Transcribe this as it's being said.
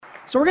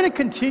So we're going to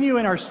continue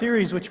in our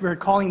series, which we're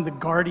calling The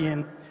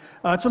Guardian,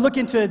 to look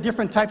into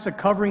different types of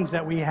coverings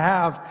that we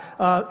have.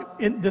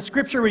 The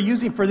scripture we're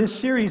using for this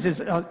series is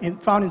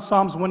found in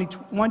Psalms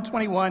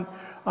 121,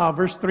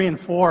 verse 3 and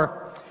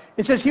 4.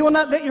 It says, "He will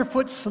not let your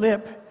foot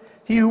slip.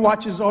 He who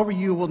watches over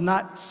you will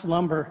not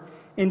slumber.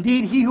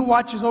 Indeed, he who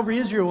watches over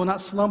Israel will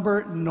not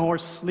slumber nor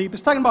sleep."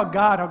 It's talking about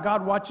God, how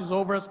God watches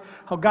over us,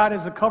 how God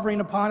is a covering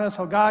upon us,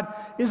 how God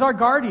is our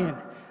guardian.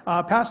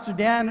 Pastor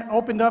Dan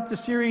opened up the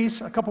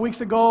series a couple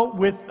weeks ago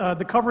with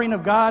the covering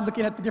of God,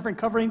 looking at the different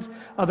coverings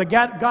that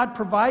God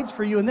provides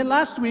for you. And then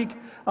last week,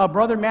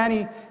 Brother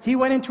Manny, he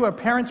went into a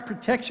parent's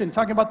protection,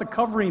 talking about the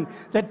covering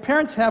that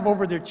parents have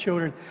over their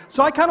children.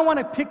 So I kind of want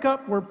to pick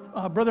up where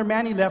Brother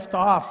Manny left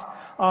off.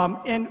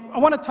 And I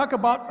want to talk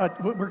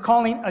about what we're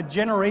calling a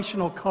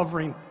generational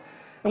covering.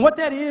 And what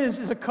that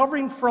is a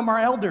covering from our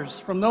elders,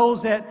 from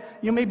those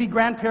that may be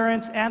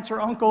grandparents, aunts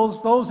or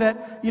uncles, those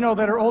that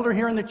that are older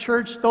here in the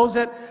church, those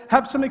that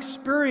have some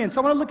experience. I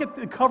want to look at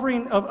the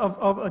covering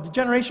of the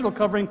generational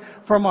covering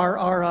from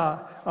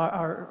our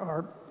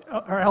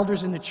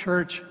elders in the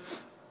church.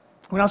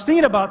 When I was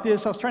thinking about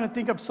this, I was trying to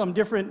think of some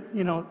different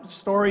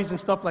stories and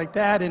stuff like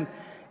that,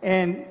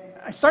 and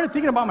I started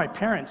thinking about my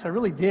parents. I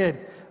really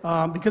did,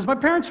 because my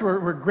parents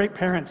were great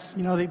parents.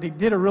 They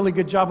did a really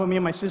good job with me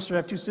and my sister. I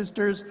have two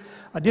sisters.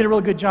 I did a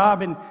really good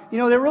job, and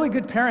they're really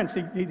good parents.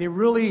 They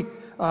really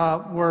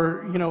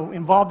were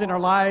involved in our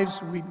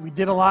lives. We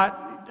did a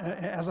lot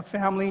as a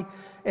family,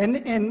 and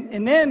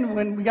then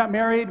when we got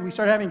married, we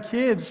started having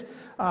kids.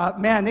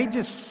 Man, they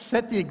just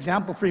set the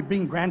example for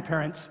being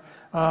grandparents.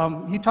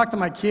 You talk to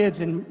my kids,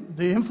 and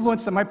the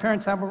influence that my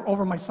parents have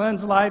over my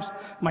sons' lives,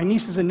 my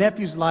nieces and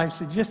nephews'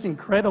 lives, is just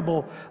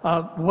incredible.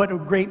 What a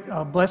great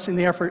blessing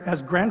they are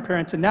as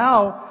grandparents. And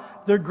now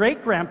they're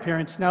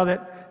great-grandparents, now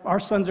that our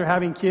sons are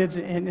having kids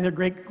and they're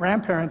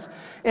great-grandparents.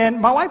 And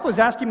my wife was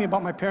asking me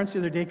about my parents the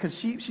other day, because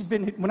she's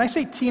been, when I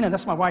say Tina,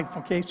 that's my wife,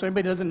 okay? So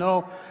anybody doesn't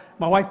know,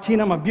 my wife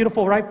Tina, my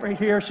beautiful wife right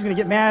here, she's going to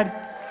get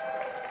mad.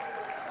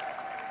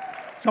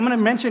 So I'm going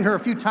to mention her a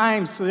few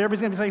times, so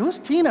everybody's going to be saying, "Who's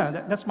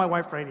Tina?" That's my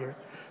wife right here.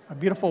 My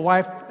beautiful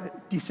wife.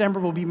 December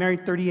will be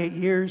married 38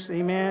 years.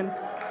 Amen.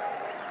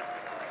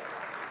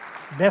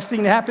 Best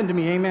thing to happen to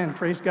me. Amen.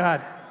 Praise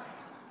God.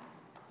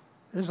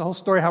 There's a whole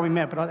story how we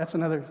met, but that's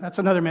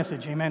another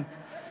message. Amen.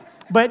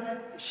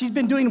 But she's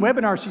been doing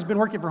webinars. She's been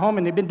working from home,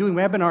 and they've been doing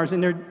webinars,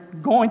 and they're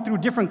going through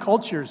different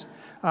cultures.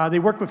 They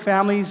work with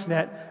families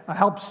that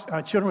helps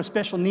children with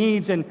special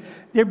needs, and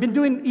they've been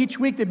doing, each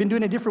week, they've been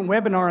doing a different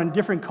webinar on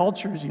different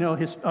cultures,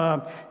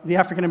 the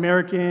African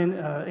American,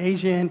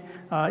 Asian,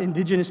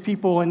 indigenous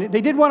people, and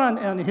they did one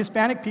on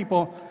Hispanic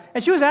people.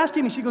 And she was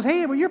asking me, she goes,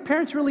 "Hey, were your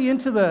parents really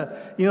into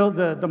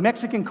the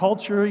Mexican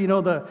culture,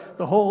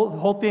 the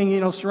whole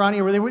thing,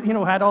 surrounding, where they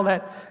had all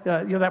that,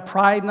 that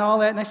pride and all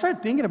that?" And I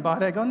started thinking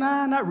about it. I go,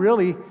 "Nah, not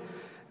really.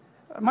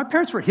 My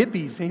parents were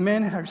hippies,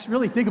 amen." I just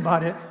really think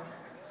about it.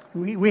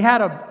 We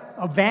had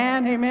a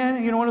van,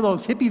 amen, one of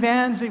those hippie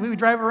vans that we would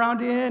drive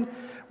around in.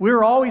 We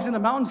were always in the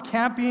mountains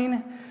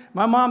camping.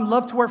 My mom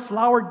loved to wear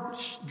flowered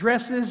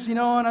dresses,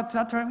 and at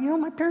that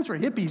time, my parents were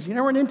hippies. They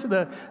weren't into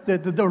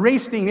the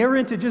race thing. They were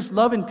into just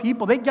loving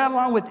people. They got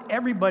along with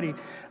everybody.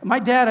 My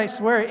dad, I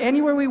swear,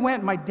 anywhere we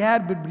went, my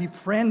dad would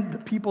befriend the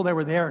people that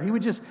were there. He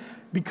would just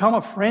become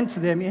a friend to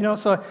them,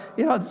 So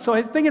I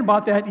was thinking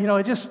about that,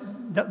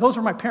 those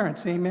were my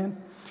parents, amen.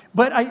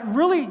 But I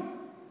really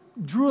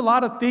drew a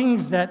lot of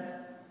things that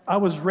I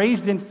was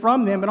raised in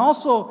from them, and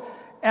also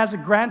as a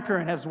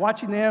grandparent, as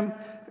watching them,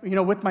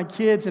 with my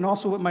kids, and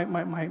also with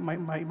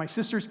my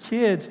sister's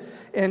kids,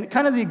 and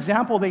kind of the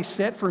example they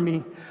set for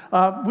me.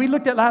 We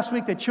looked at last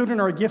week that children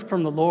are a gift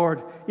from the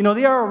Lord.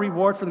 They are a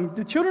reward for them.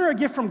 The children are a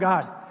gift from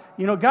God.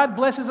 God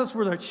blesses us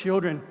with our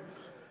children.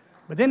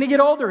 But then they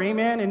get older,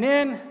 amen, and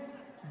then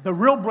the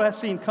real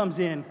blessing comes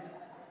in.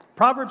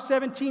 Proverbs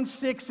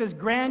 17:6 says,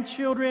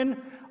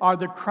 "Grandchildren are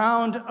the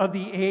crown of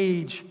the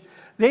age."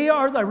 They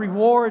are the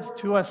reward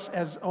to us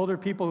as older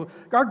people.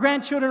 Our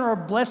grandchildren are a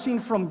blessing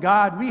from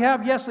God. We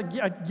have, yes,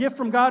 a gift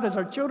from God as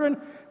our children,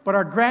 but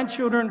our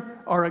grandchildren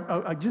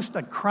are just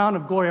a crown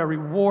of glory, a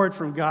reward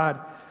from God.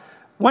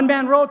 One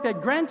man wrote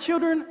that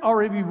grandchildren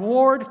are a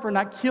reward for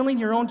not killing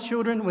your own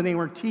children when they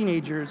were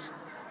teenagers.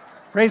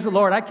 Praise the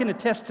Lord. I can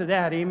attest to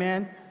that.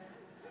 Amen.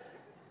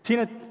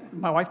 Tina,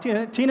 my wife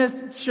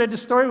Tina shared the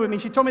story with me.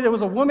 She told me there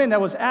was a woman that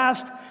was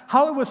asked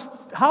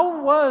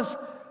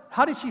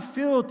how did she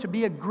feel to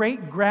be a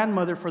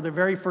great-grandmother for the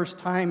very first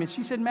time? And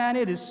she said, "Man,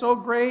 it is so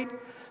great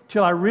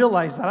till I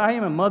realized that I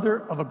am a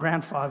mother of a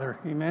grandfather."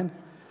 Amen.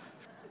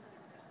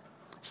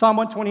 Psalm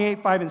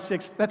 128, 5 and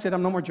 6. That's it.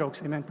 I'm no more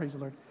jokes. Amen. Praise the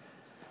Lord.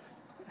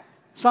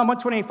 Psalm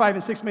 128, 5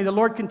 and 6. "May the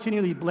Lord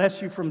continually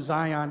bless you from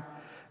Zion.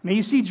 May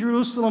you see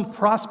Jerusalem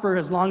prosper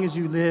as long as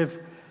you live."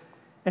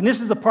 And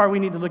this is the part we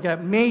need to look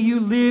at. "May you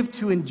live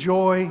to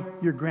enjoy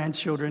your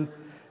grandchildren.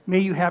 May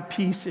you have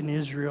peace in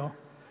Israel."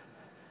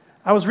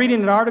 I was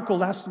reading an article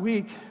last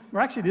week, or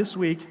actually this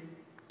week.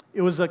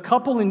 It was a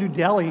couple in New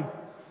Delhi.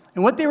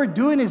 And what they were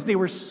doing is they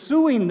were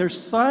suing their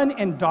son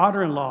and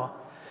daughter-in-law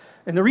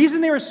And the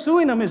reason they were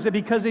suing him is that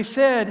because they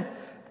said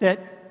that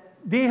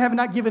they have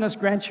not given us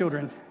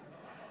grandchildren.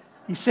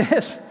 He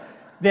says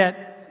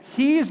that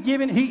he is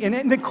given,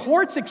 and the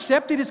courts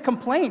accepted his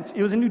complaint.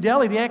 It was in New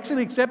Delhi. They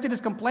actually accepted his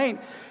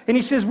complaint. And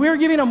he says, we're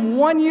giving him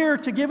 1 year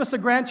to give us a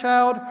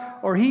grandchild,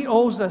 or he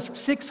owes us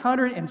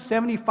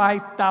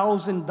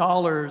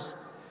 $675,000.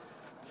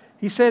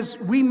 He says,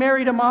 we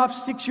married him off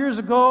 6 years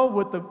ago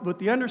with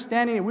the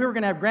understanding that we were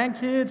going to have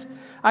grandkids.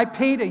 I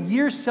paid a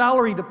year's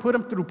salary to put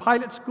him through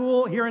pilot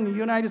school here in the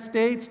United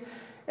States,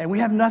 and we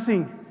have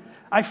nothing.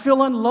 I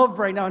feel unloved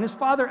right now. And his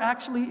father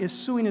actually is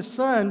suing his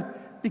son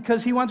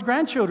because he wants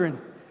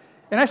grandchildren.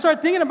 And I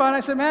started thinking about it. I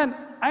said, man,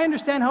 I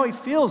understand how he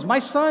feels. My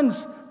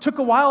sons took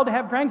a while to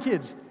have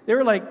grandkids. They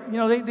were like,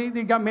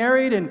 they got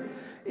married, and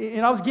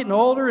I was getting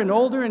older and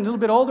older and a little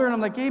bit older. And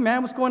I'm like, hey,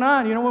 man, what's going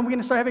on? When are we going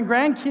to start having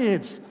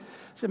grandkids?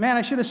 I said, man,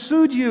 I should have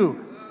sued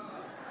you.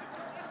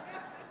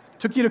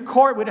 Took you to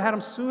court. We'd have had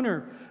them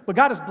sooner. But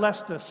God has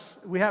blessed us.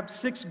 We have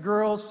 6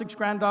 girls, 6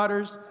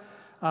 granddaughters.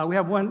 We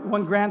have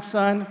one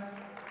grandson.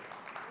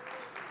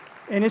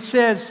 And it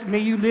says, may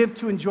you live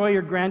to enjoy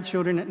your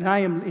grandchildren. And I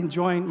am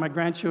enjoying my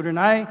grandchildren.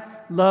 I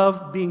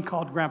love being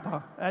called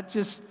grandpa. That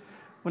just,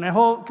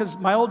 because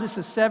my oldest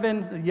is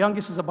 7, the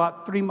youngest is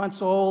about 3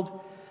 months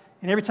old.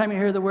 And every time you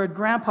hear the word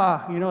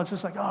grandpa, it's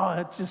just like, oh,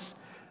 it just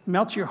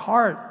melts your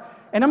heart.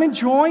 And I'm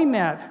enjoying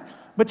that.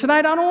 But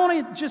tonight, I don't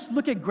want to just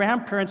look at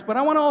grandparents, but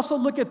I want to also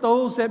look at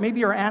those that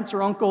maybe are aunts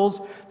or uncles,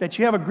 that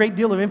you have a great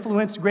deal of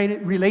influence,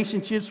 great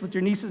relationships with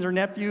your nieces or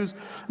nephews.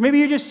 Maybe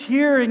you're just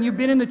here and you've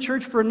been in the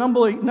church for a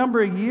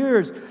number of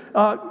years.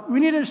 We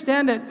need to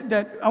understand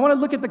that I want to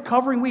look at the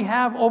covering we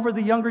have over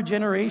the younger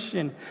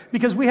generation,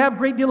 because we have a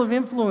great deal of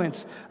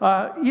influence.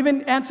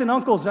 Even aunts and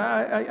uncles.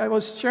 I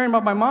was sharing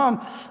about my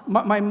mom.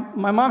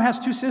 My mom has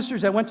 2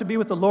 sisters that went to be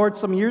with the Lord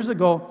some years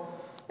ago.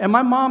 And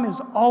my mom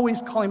is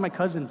always calling my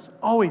cousins,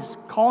 always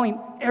calling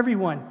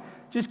everyone,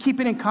 just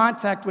keeping in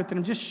contact with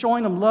them, just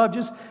showing them love,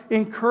 just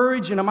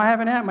encouraging them. I have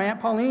an aunt, my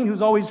Aunt Pauline,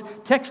 who's always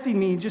texting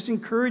me, just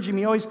encouraging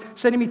me, always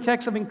sending me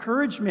texts of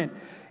encouragement.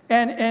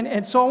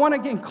 And so I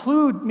want to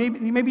include,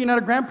 maybe you're not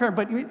a grandparent,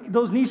 but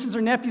those nieces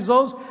or nephews,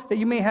 those that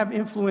you may have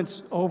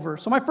influence over.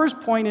 So my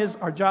first point is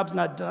our job's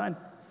not done.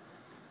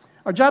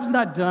 Our job's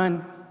not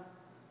done.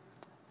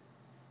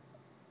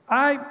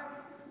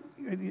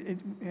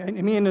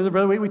 Me and the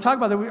brother, we talk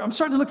about that. I'm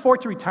starting to look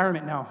forward to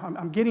retirement now.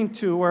 I'm getting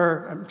to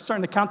where I'm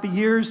starting to count the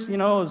years,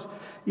 and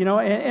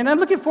I'm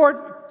looking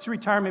forward to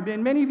retirement.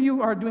 And many of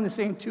you are doing the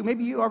same too.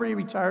 Maybe you already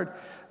retired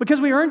because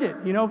we earned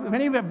it.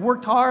 Many of you have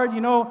worked hard.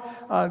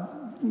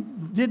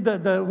 Did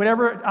the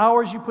whatever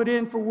hours you put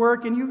in for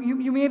work, and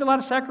you made a lot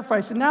of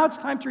sacrifice. And now it's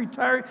time to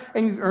retire,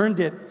 and you've earned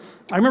it.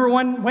 I remember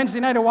one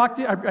Wednesday night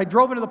I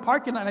drove into the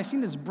parking lot, and I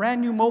seen this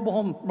brand new mobile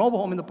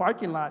home in the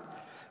parking lot.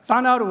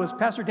 Found out it was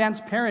Pastor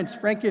Dan's parents,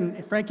 Frank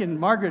and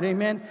Margaret,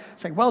 amen.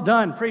 It's like, well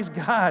done, praise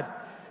God.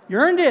 You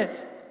earned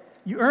it.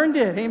 You earned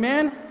it,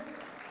 amen.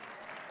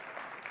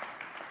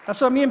 That's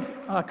what me and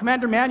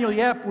Commander Manuel,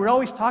 we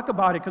always talk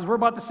about it because we're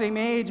about the same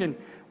age and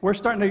we're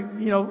starting to,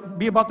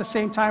 be about the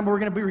same time where we're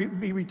going to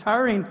be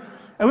retiring.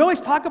 And we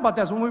always talk about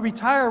that. So when we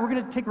retire, we're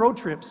going to take road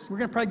trips. We're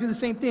going to probably do the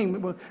same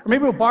thing. Or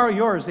maybe we'll borrow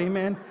yours,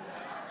 amen.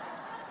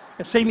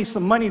 Save me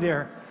some money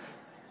there.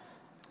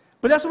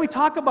 But that's what we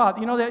talk about,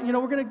 that,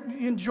 we're going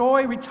to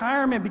enjoy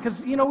retirement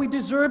because, we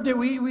deserved it.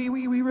 We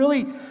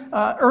really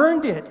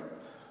earned it.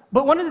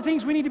 But one of the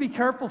things we need to be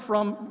careful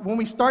from when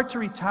we start to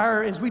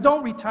retire is we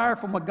don't retire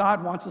from what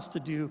God wants us to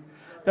do.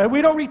 That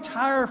we don't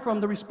retire from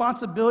the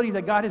responsibility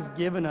that God has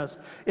given us.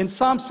 In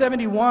Psalm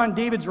 71,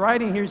 David's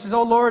writing here, he says,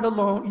 "O Lord,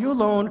 you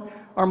alone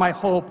are my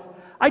hope.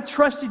 I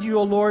trusted you,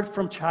 O Lord,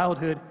 from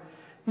childhood.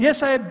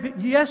 Yes,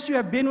 you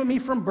have been with me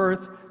from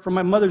birth, from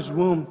my mother's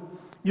womb.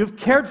 You have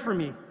cared for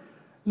me.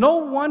 No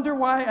wonder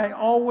why I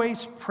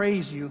always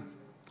praise you.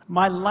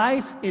 My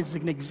life is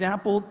an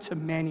example to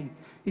many."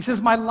 He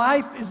says, my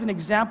life is an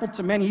example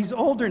to many. He's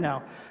older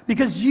now.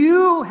 Because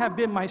you have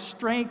been my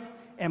strength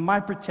and my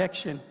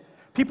protection.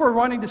 People are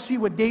wanting to see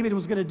what David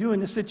was going to do in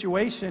this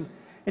situation.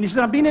 And he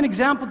said, I'm being an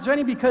example to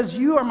many because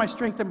you are my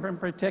strength and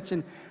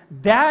protection.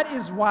 That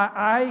is why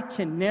I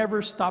can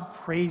never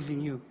stop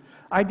praising you.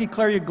 I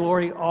declare your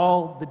glory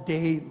all the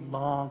day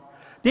long.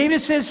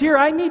 David says here,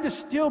 I need to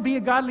still be a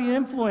godly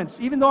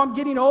influence. Even though I'm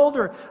getting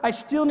older, I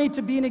still need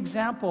to be an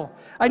example.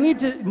 I need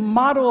to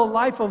model a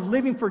life of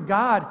living for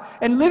God.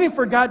 And living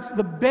for God,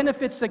 the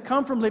benefits that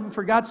come from living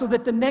for God so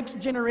that the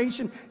next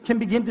generation can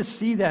begin to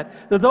see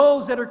that.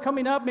 Those that are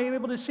coming up may be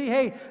able to see,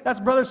 hey, that's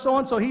brother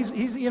so-and-so.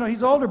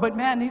 He's older, but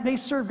man, they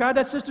serve God.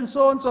 That sister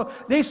so-and-so,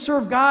 they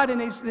serve God and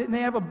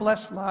they have a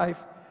blessed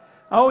life.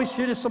 I always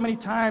hear this so many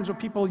times when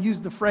people use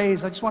the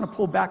phrase, I just want to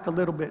pull back a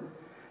little bit.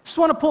 Just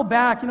want to pull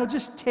back,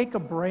 just take a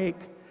break.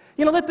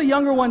 Let the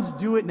younger ones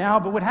do it now,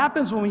 but what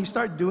happens when you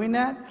start doing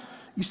that,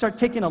 you start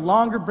taking a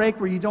longer break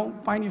where you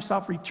don't find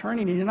yourself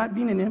returning and you're not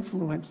being an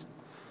influence.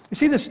 You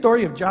see the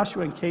story of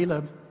Joshua and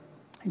Caleb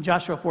in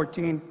Joshua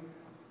 14.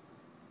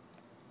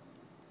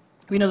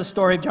 We know the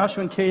story of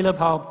Joshua and Caleb,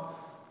 how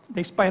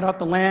they spied out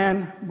the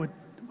land with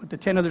the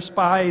 10 other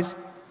spies.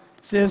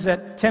 It says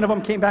that 10 of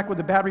them came back with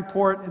a bad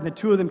report, and the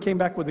 2 of them came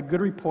back with a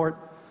good report.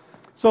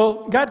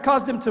 So God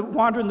caused them to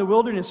wander in the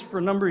wilderness for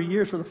a number of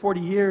years, for the 40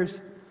 years.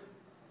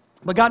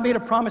 But God made a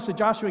promise to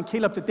Joshua and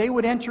Caleb that they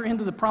would enter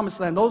into the promised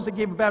land. Those that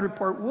gave a bad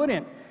report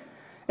wouldn't.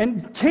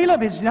 And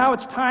Caleb now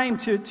it's time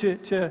to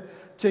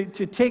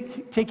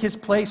take his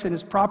place and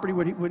his property,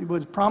 what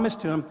was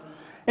promised to him.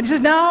 And he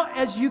says, now,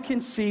 as you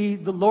can see,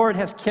 the Lord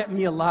has kept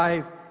me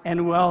alive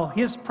and well.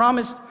 He has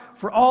promised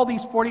for all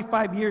these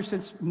 45 years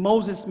since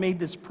Moses made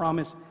this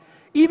promise.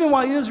 Even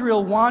while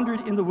Israel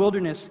wandered in the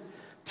wilderness,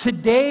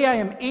 today I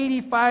am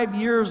 85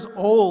 years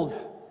old.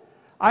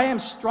 I am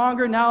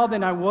stronger now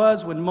than I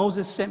was when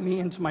Moses sent me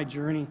into my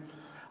journey.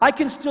 I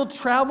can still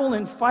travel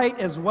and fight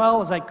as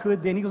well as I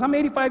could then. He goes, I'm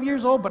 85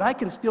 years old, but I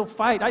can still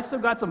fight. I still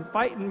got some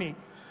fight in me.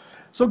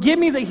 So give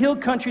me the hill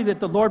country that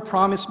the Lord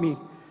promised me.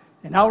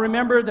 And I'll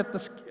remember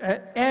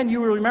that and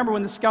you will remember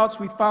when the scouts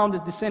we found the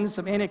descendants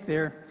of Anak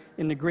there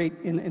in the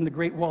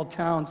great walled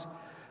towns.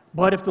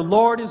 But if the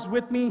Lord is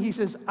with me, he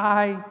says,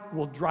 I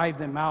will drive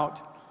them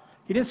out.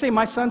 He didn't say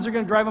my sons are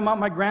going to drive them out,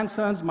 my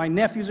grandsons, my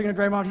nephews are going to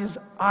drive them out. He says,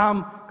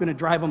 I'm going to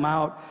drive them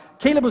out.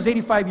 Caleb was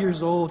 85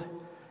 years old, and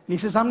he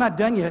says, I'm not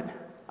done yet.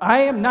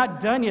 I am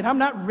not done yet. I'm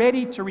not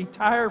ready to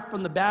retire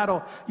from the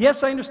battle.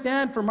 Yes, I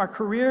understand from our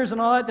careers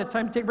and all that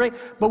time to take a break,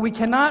 but we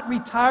cannot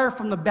retire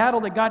from the battle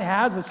that God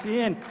has us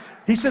in.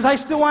 He says, I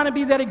still want to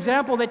be that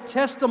example, that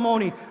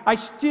testimony. I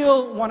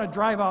still want to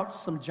drive out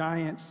some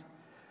giants.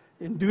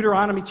 In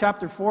Deuteronomy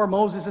chapter 4,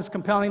 Moses is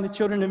compelling the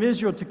children of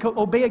Israel to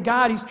obey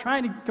God. He's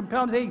trying to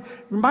compel them to say,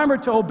 remember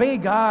to obey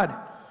God.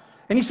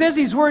 And he says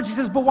these words, he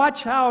says, but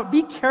watch out,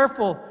 be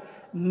careful.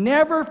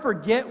 Never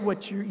forget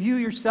what you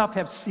yourself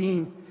have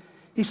seen.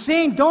 He's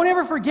saying, don't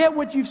ever forget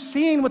what you've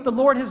seen, what the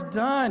Lord has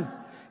done.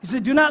 He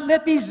said, do not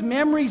let these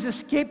memories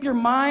escape your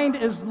mind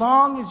as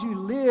long as you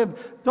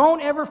live.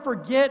 Don't ever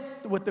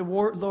forget what the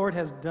Lord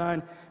has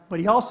done. But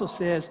he also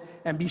says,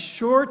 and be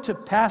sure to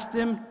pass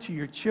them to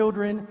your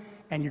children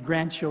and your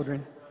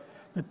grandchildren.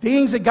 The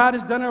things that God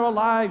has done in our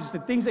lives, the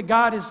things that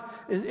God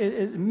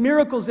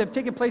miracles that have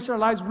taken place in our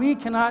lives, we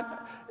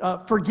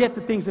cannot forget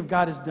the things that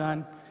God has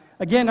done.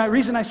 Again, the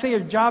reason I say our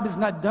job is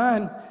not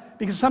done,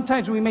 because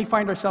sometimes we may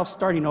find ourselves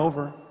starting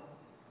over.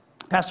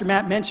 Pastor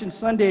Matt mentioned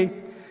Sunday,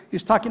 he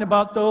was talking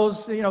about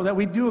those, that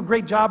we do a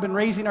great job in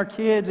raising our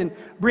kids and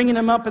bringing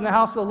them up in the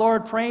house of the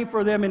Lord, praying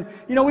for them. And,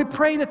 we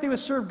pray that they would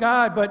serve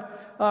God,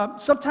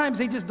 but sometimes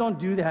they just don't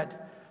do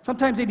that.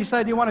 Sometimes they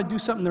decide they want to do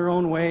something their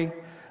own way.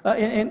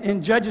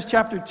 In Judges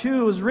chapter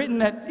 2, it was written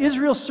that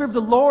Israel served the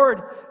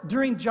Lord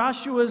during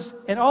Joshua's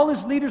and all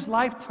his leaders'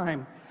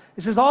 lifetime.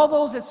 It says all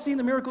those that seen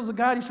the miracles of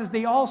God, he says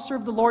they all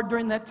served the Lord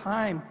during that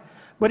time.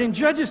 But in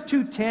Judges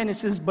 2:10, it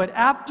says, but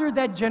after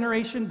that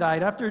generation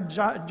died, after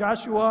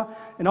Joshua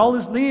and all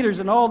his leaders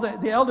and all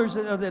the elders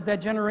of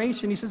that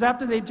generation, he says,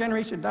 after that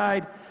generation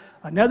died,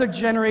 another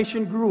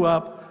generation grew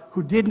up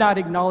who did not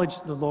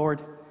acknowledge the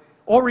Lord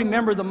or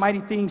remember the mighty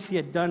things he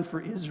had done for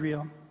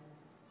Israel.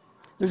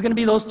 There's going to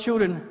be those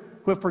children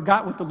who have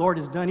forgot what the Lord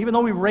has done, even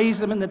though we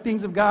raised them in the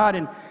things of God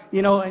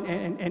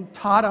and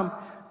taught them.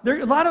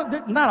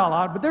 Not a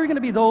lot, but there are going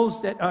to be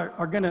those that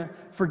are going to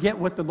forget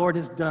what the Lord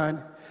has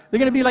done. They're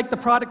going to be like the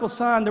prodigal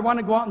son. They want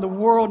to go out in the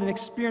world and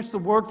experience the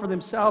word for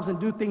themselves and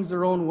do things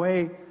their own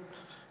way.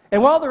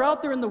 And while they're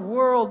out there in the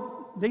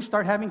world, they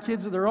start having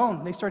kids of their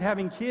own. They start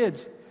having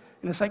kids.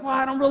 And it's like, well,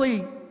 I don't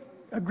really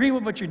agree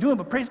with what you're doing,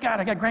 but praise God,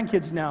 I got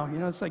grandkids now.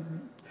 It's like,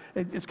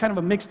 it's kind of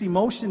a mixed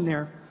emotion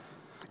there.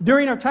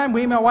 During our time,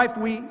 me and my wife,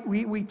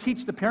 we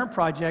teach the Parent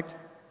Project.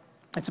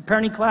 It's a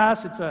parenting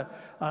class. It's a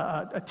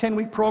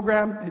 10-week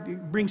program.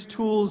 It brings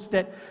tools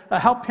that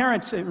help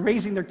parents in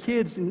raising their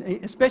kids,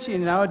 especially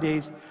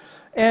nowadays.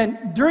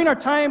 And during our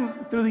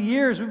time through the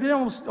years, we've been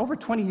almost over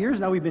 20 years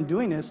now we've been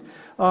doing this.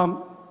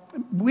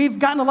 We've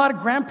gotten a lot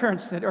of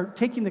grandparents that are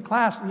taking the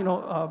class,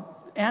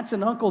 aunts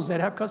and uncles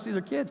that have custody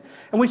of their kids.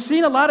 And we've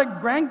seen a lot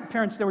of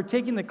grandparents that were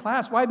taking the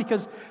class. Why?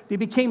 Because they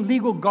became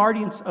legal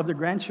guardians of their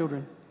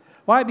grandchildren.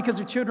 Why? Because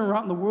their children were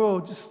out in the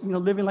world just,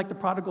 living like the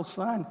prodigal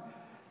son.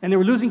 And they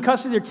were losing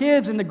custody of their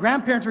kids, and the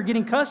grandparents were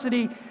getting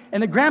custody,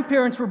 and the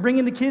grandparents were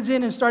bringing the kids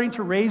in and starting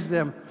to raise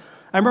them.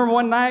 I remember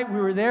one night we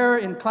were there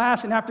in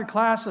class, and after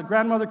class, a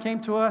grandmother came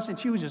to us, and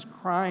she was just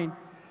crying.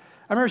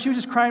 I remember she was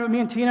just crying with me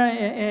and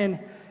Tina,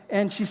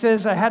 and she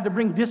says, I had to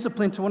bring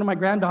discipline to one of my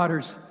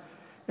granddaughters.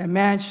 And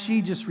man,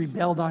 she just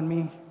rebelled on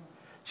me.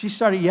 She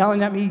started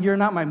yelling at me, you're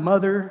not my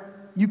mother.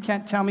 You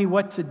can't tell me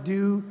what to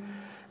do.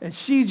 And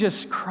she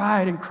just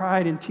cried,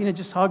 and Tina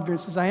just hugged her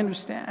and says, I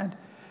understand.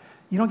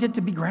 You don't get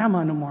to be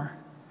grandma no more.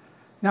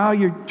 Now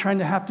you're trying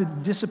to have to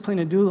discipline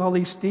and do all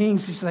these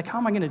things. She's like, how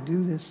am I going to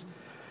do this?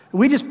 And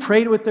we just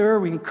prayed with her.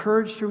 We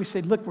encouraged her. We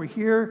said, look, we're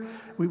here.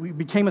 We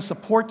became a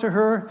support to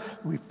her.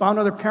 We found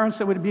other parents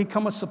that would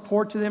become a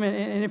support to them.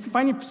 And if you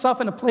find yourself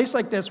in a place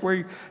like this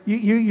where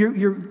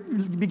you're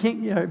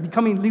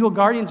becoming legal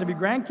guardians of your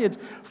grandkids,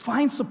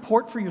 find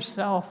support for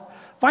yourself.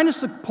 Find a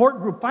support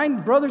group.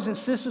 Find brothers and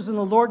sisters in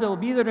the Lord that will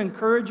be there to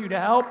encourage you, to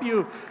help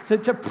you,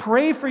 to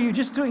pray for you,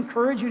 just to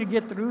encourage you to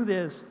get through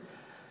this.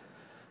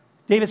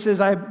 David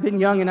says, I have been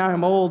young and now I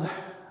am old,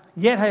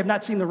 yet I have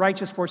not seen the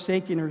righteous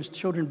forsaken or his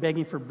children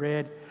begging for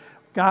bread.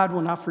 God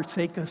will not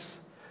forsake us.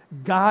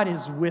 God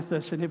is with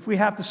us. And if we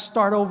have to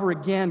start over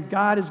again,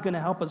 God is going to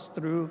help us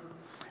through.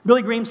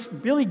 Billy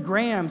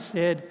Graham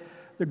said,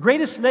 the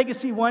greatest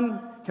legacy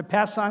one can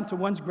pass on to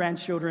one's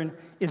grandchildren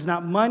is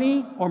not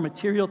money or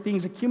material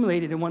things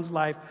accumulated in one's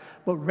life,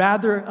 but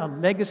rather a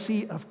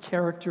legacy of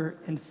character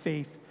and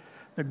faith.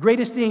 The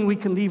greatest thing we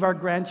can leave our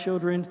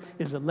grandchildren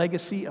is a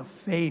legacy of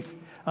faith,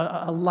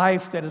 a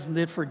life that is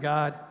lived for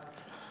God.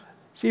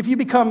 See, if you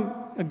become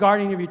a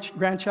guardian of your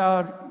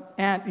grandchild,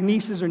 aunt,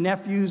 nieces or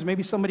nephews,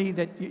 maybe somebody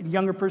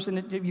younger person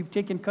that you've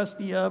taken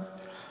custody of, a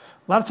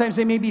lot of times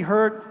they may be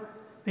hurt,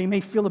 they may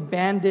feel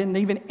abandoned,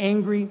 even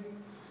angry.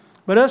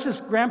 But us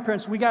as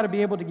grandparents, we got to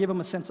be able to give them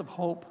a sense of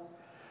hope.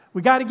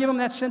 We got to give them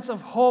that sense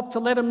of hope to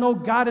let them know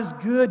God is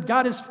good,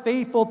 God is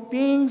faithful,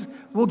 things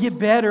will get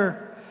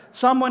better.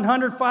 Psalm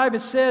 105,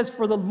 it says,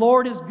 for the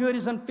Lord is good,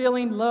 his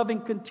unfailing love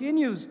and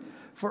continues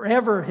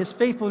forever. His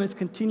faithfulness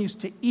continues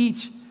to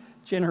each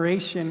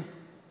generation.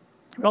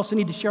 We also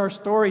need to share our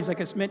stories, like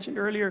I mentioned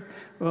earlier,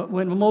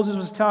 when Moses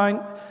was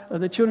telling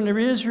the children of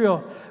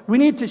Israel. We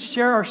need to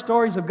share our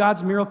stories of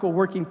God's miracle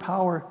working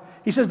power.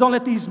 He says, don't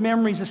let these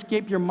memories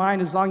escape your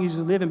mind as long as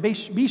you live, and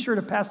be sure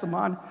to pass them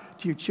on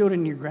to your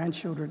children and your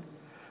grandchildren.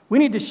 We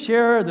need to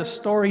share the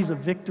stories of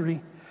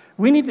victory.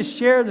 We need to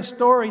share the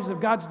stories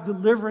of God's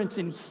deliverance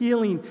and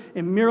healing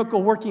and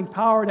miracle working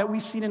power that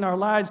we've seen in our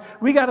lives.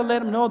 We got to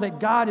let them know that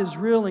God is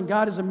real and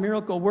God is a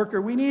miracle worker.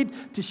 We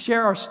need to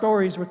share our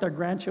stories with our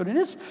grandchildren.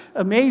 It's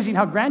amazing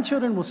how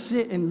grandchildren will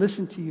sit and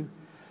listen to you.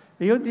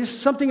 There's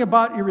something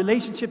about your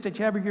relationship that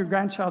you have with your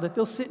grandchild that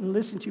they'll sit and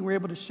listen to you. We're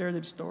able to share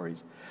their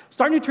stories.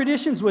 Start new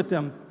traditions with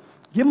them.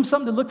 Give them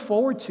something to look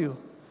forward to.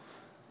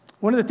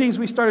 One of the things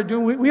we started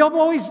doing, we have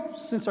always,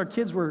 since our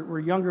kids were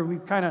younger,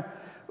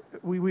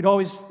 we'd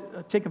always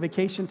take a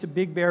vacation to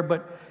Big Bear.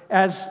 But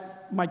as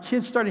my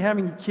kids started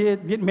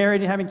getting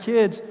married and having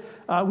kids,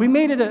 we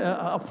made it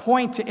a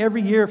point to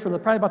every year for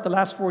probably about the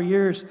last 4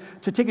 years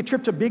to take a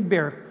trip to Big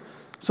Bear.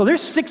 So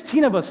there's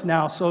 16 of us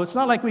now, so it's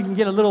not like we can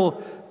get a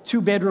little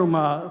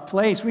 2-bedroom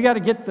place. We got to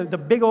get the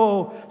big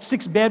old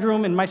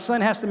 6-bedroom, and my son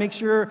has to make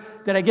sure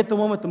that I get the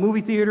one with the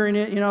movie theater in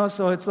it,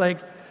 so it's like,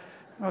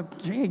 oh,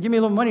 gee, give me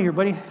a little money here,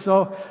 buddy.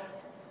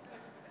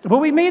 But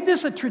we made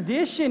this a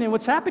tradition, and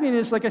what's happening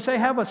is, like I said, I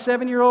have a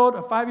 7-year-old,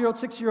 a 5-year-old,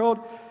 6-year-old.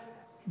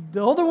 The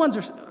older ones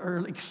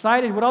are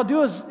excited. What I'll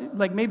do is,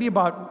 like maybe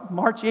about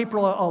March,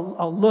 April,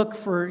 I'll look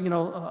for,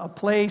 a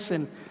place,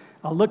 and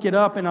I'll look it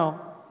up, and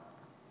I'll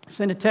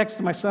send a text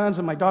to my sons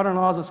and my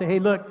daughter-in-laws and say, hey,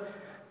 look,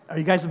 are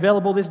you guys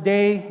available this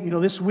day,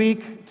 this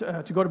week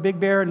to go to Big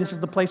Bear, and this is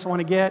the place I want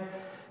to get?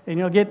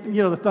 And get,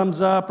 the thumbs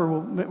up, or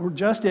we'll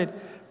adjust it.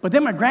 But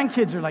then my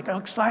grandkids are like, oh,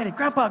 excited.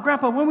 Grandpa,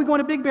 when are we going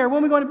to Big Bear?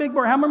 When are we going to Big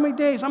Bear? How many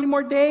days? How many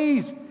more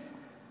days?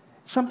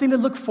 Something to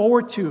look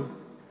forward to.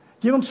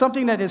 Give them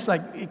something that is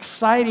like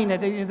exciting, that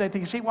they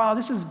can say, wow,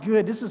 this is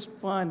good. This is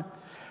fun.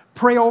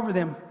 Pray over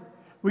them.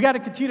 We got to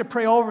continue to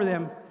pray over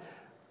them.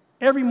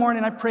 Every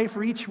morning I pray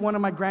for each one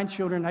of my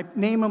grandchildren. I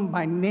name them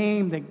by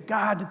name,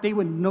 that they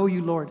would know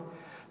you, Lord.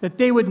 That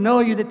they would know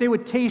you, that they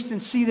would taste and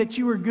see that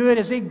you are good.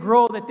 As they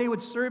grow, that they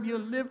would serve you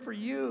and live for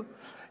you.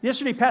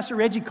 Yesterday, Pastor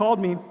Reggie called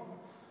me.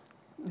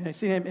 And I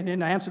see him, and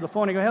then I answer the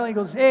phone. I go, hell, he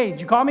goes, hey,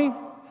 did you call me?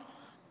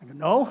 I go,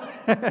 no.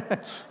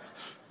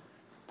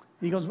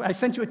 He goes, I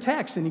sent you a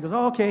text. And he goes,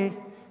 oh, okay. He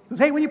goes,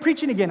 hey, when are you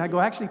preaching again? I go,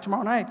 actually,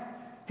 tomorrow night.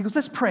 He goes,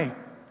 let's pray.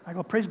 I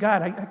go, praise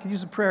God. I could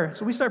use a prayer.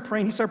 So we started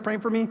praying. He started praying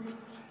for me.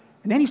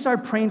 And then he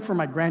started praying for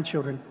my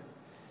grandchildren.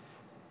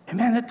 And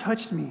man, that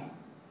touched me.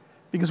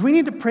 Because we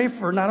need to pray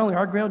for not only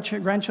our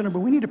grandchildren, but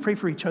we need to pray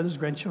for each other's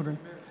grandchildren.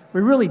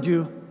 We really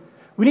do.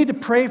 We need to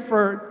pray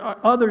for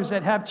others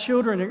that have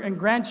children and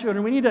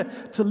grandchildren. We need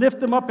to lift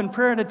them up in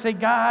prayer and to say,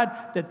 God,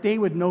 that they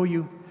would know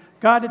you.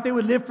 God, that they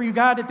would live for you.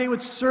 God, that they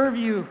would serve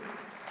you.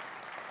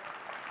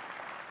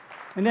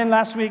 And then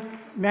last week,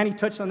 Manny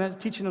touched on that,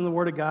 teaching them the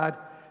Word of God,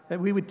 that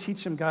we would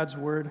teach them God's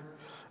Word. We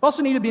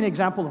also need to be an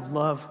example of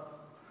love.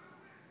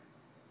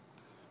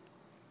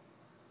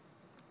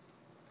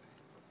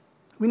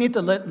 We need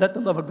to let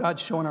the love of God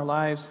show in our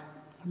lives,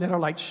 let our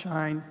light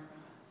shine.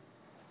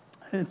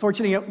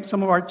 Unfortunately,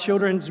 some of our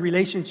children's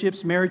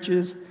relationships,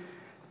 marriages,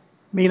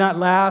 may not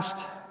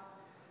last.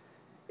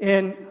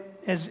 And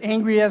as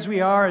angry as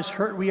we are, as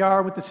hurt we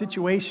are with the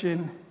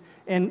situation,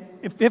 and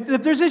if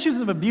there's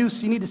issues of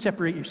abuse, you need to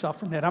separate yourself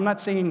from that. I'm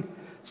not saying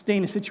stay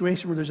in a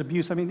situation where there's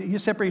abuse. I mean, you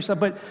separate yourself,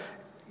 but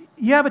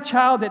you have a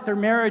child that their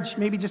marriage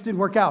maybe just didn't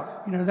work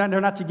out. They're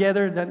not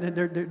together,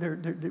 they're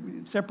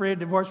separated,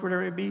 divorced,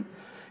 whatever it be.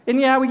 And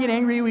yeah, we get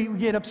angry, we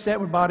get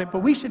upset about it, but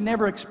we should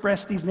never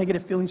express these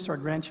negative feelings to our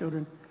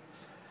grandchildren.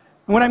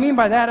 And what I mean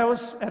by that, I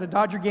was at a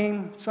Dodger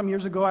game some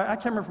years ago. I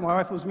can't remember if my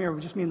wife was me or it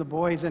was just me and the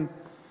boys. And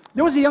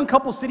there was a young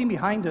couple sitting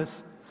behind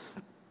us.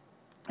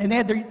 And they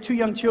had their 2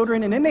 young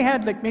children. And then they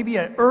had like maybe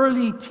an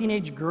early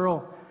teenage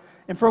girl.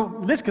 And for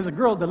this, because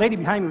the lady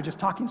behind me was just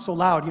talking so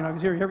loud.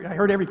 I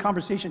heard every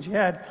conversation she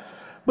had.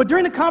 But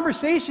during the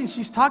conversation,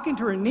 she's talking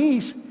to her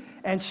niece.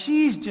 And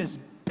she's just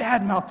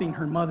bad-mouthing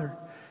her mother.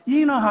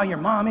 You know how your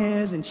mom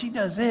is, and she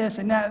does this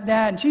and that,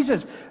 and she's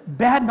just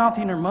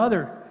bad-mouthing her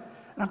mother.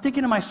 And I'm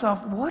thinking to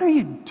myself, what are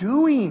you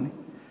doing?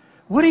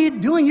 What are you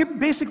doing? You're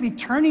basically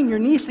turning your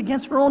niece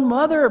against her own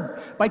mother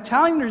by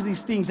telling her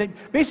these things. That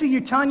basically,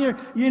 you're telling her,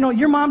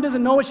 your mom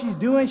doesn't know what she's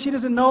doing. She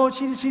doesn't know.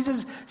 She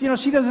just,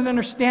 she doesn't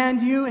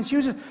understand you. And she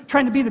was just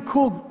trying to be the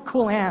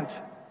cool aunt.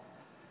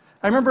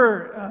 I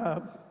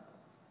remember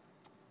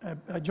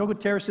Joe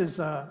Gutierrez's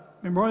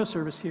memorial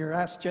service here.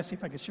 I asked Jesse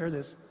if I could share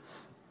this.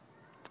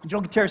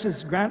 Joe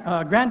Gutierrez's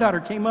granddaughter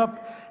came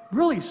up,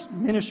 really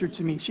ministered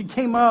to me. She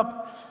came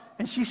up.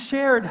 And she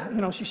shared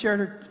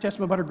her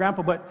testimony about her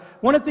grandpa, but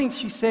one of the things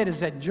she said is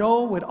that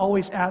Joe would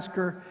always ask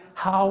her,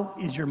 how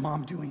is your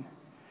mom doing?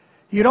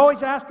 He'd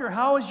always ask her,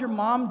 how is your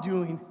mom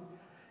doing?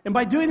 And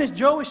by doing this,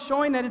 Joe was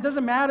showing that it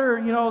doesn't matter,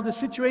 the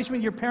situation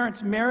with your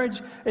parents'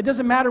 marriage. It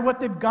doesn't matter what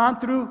they've gone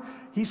through.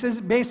 He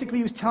says, basically,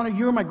 he was telling her,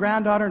 you're my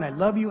granddaughter, and I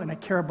love you, and I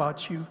care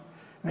about you.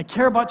 And I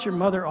care about your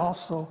mother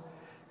also.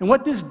 And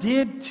what this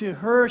did to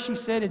her, she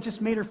said, it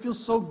just made her feel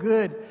so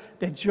good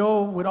that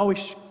Joe would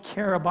always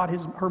care about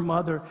her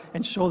mother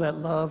and show that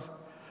love.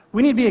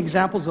 We need to be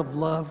examples of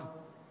love.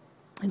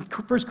 In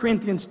 1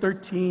 Corinthians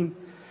 13, he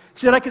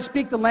said, I could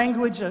speak the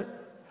language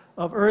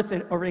of earth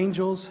or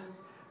angels,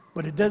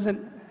 but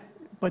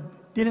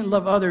didn't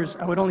love others,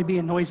 I would only be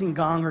a noisy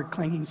gong or a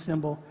clanging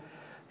cymbal.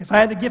 If I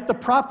had the gift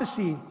of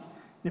prophecy,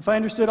 if I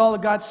understood all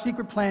of God's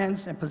secret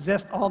plans and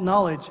possessed all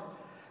knowledge,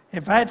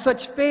 if I had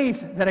such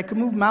faith that I could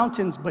move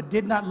mountains but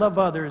did not love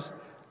others,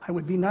 I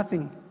would be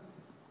nothing.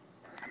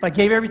 If I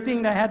gave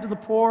everything that I had to the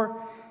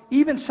poor,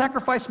 even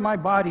sacrificed my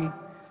body,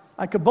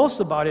 I could boast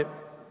about it,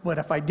 but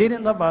if I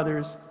didn't love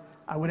others,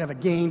 I would have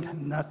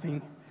gained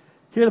nothing.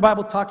 Here the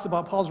Bible talks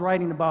about, Paul's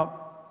writing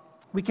about,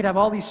 we could have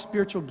all these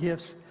spiritual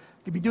gifts,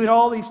 we could be doing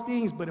all these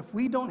things, but if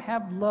we don't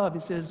have love,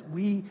 it says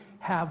we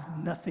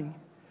have nothing.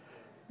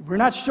 If we're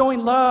not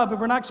showing love, if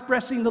we're not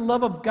expressing the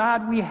love of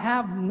God, we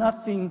have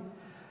nothing.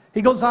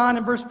 He goes on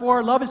in verse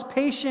 4, love is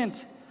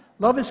patient,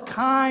 love is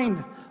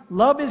kind,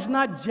 love is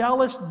not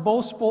jealous,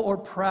 boastful, or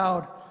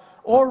proud,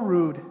 or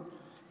rude.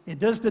 It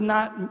does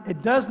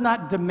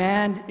not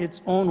demand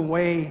its own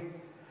way.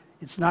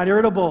 It's not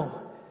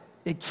irritable.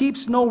 It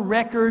keeps no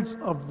records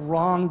of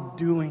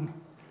wrongdoing.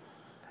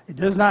 It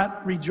does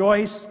not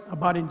rejoice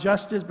about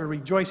injustice, but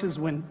rejoices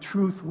when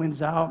truth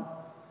wins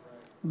out.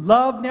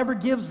 Love never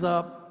gives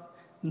up.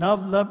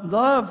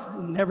 Love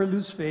never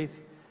loses faith.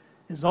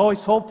 Is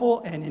always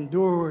hopeful and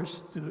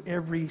endures through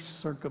every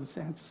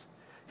circumstance.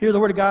 Here the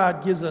Word of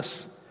God gives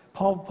us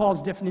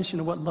Paul's definition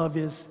of what love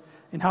is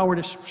and how we're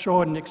to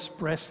show it and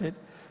express it.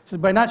 So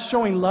by not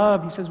showing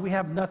love, he says we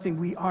have nothing,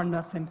 we are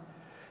nothing.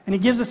 And he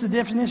gives us a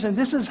definition.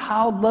 This is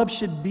how love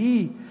should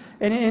be.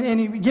 And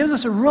he gives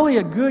us a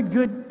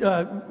good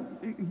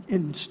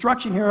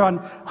instruction here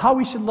on how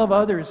we should love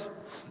others.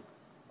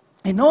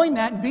 And knowing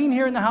that, and being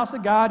here in the house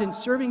of God and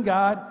serving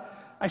God,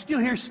 I still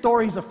hear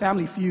stories of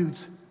family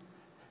feuds.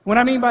 What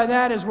I mean by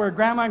that is where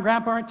grandma and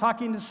grandpa aren't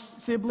talking to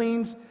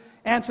siblings,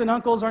 aunts and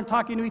uncles aren't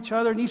talking to each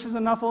other, nieces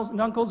and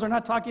uncles are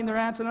not talking to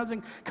their aunts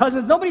and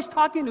cousins. Nobody's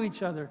talking to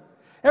each other.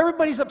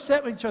 Everybody's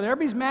upset with each other.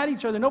 Everybody's mad at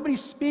each other. Nobody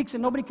speaks,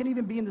 and nobody can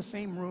even be in the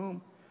same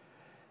room.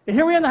 And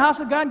here we are in the house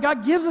of God, and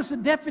God gives us a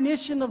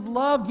definition of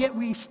love, yet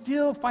we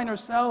still find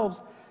ourselves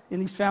in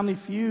these family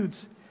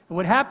feuds. And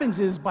what happens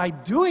is, by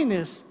doing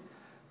this,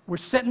 we're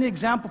setting the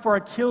example for our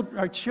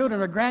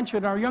children, our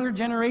grandchildren, our younger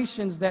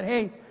generations that,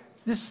 hey,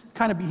 this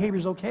kind of behavior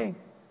is okay.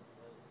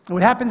 And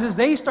what happens is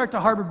they start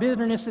to harbor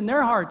bitterness in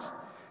their hearts.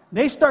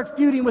 They start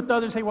feuding with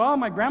others. Say, well,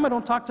 my grandma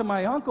don't talk to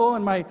my uncle,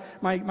 and my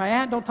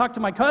aunt don't talk to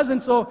my cousin,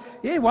 so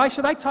hey, why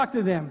should I talk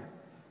to them?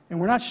 And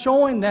we're not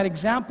showing that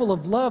example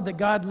of love that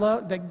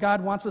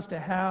God wants us to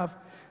have.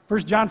 1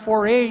 John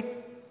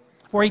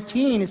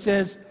 4:18, it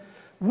says,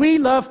 we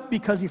love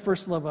because he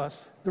first loved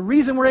us. The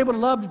reason we're able to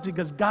love is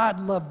because God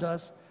loved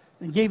us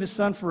and gave his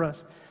son for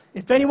us.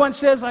 If anyone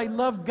says, I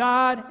love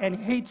God and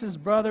hates his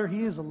brother,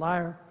 he is a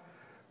liar.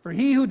 For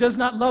he who does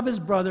not love his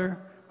brother,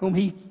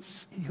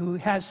 who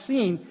has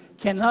seen,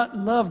 cannot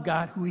love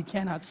God, who he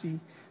cannot see.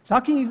 So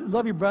how can you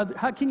love your brother?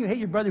 How can you hate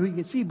your brother who you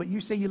can see, but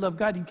you say you love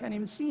God, you can't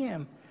even see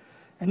him?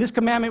 And this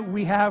commandment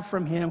we have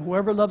from him,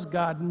 whoever loves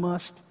God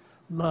must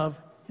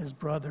love his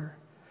brother.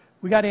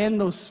 We got to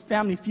end those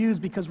family feuds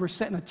because we're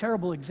setting a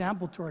terrible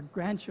example to our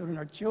grandchildren,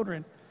 our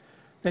children.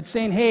 That's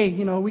saying, hey,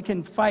 we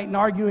can fight and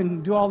argue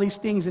and do all these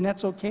things, and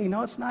that's okay.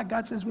 No, it's not.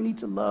 God says we need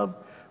to love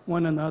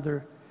one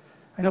another.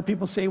 I know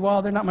people say,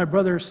 well, they're not my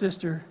brother or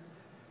sister,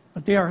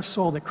 but they are a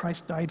soul that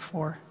Christ died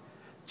for.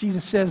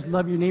 Jesus says,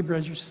 love your neighbor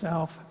as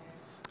yourself.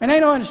 And I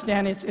don't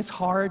understand. It's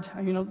hard.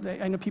 I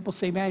know people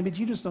say, man, but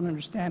you just don't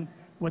understand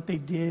what they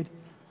did.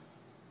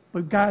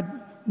 But God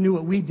knew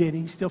what we did,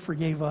 and he still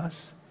forgave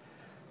us.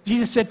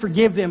 Jesus said,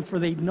 forgive them, for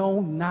they know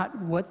not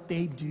what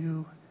they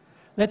do.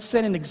 Let's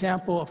set an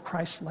example of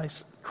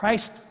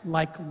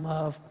Christ-like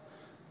love.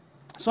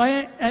 So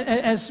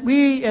as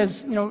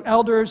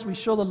elders, we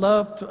show the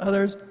love to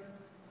others.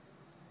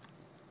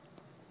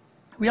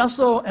 We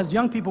also, as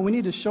young people, we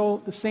need to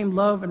show the same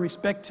love and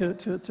respect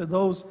to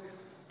those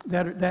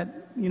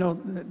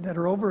that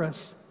are over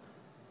us.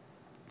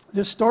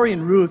 This story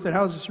in Ruth that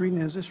I was just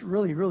reading is just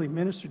really, really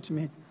ministered to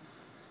me.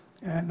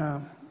 And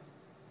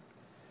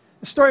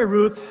the story of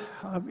Ruth,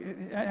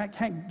 I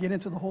can't get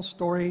into the whole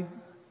story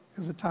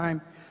because of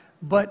time,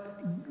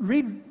 but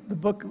read the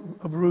book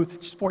of Ruth,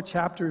 it's 4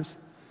 chapters.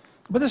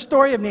 But the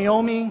story of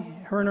Naomi,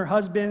 her and her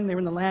husband, they were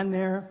in the land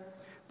there.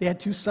 They had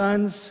 2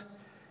 sons,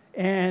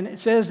 and it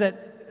says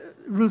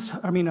that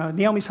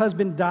Naomi's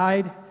husband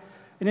died.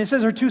 And it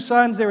says her 2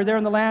 sons, they were there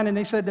in the land, and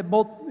they said that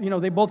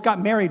they both got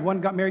married.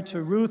 One got married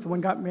to Ruth,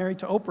 one got married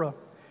to Oprah.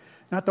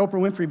 Not the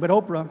Oprah Winfrey, but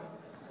Oprah.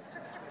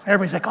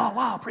 Everybody's like, oh,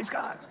 wow, praise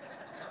God.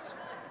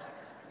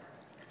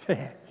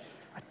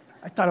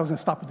 I thought I was going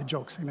to stop with the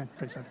jokes. Amen,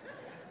 praise God.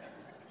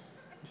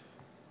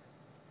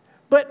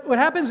 But what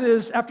happens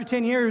is, after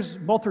 10 years,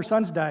 both her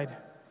sons died,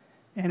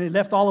 and it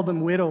left all of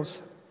them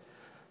widows.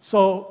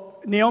 So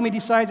Naomi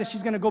decides that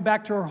she's going to go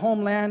back to her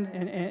homeland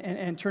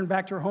and turn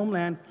back to her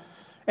homeland.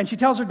 And she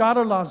tells her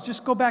daughter-in-laws,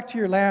 just go back to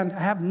your land.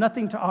 I have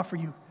nothing to offer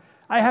you.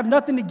 I have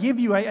nothing to give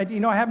you. I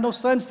have no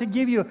sons to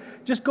give you.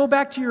 Just go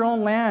back to your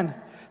own land.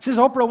 It says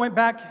Oprah went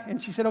back,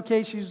 and she said,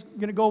 okay, she's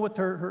going to go with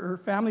her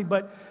family.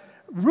 But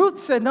Ruth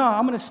said, no,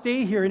 I'm going to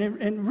stay here.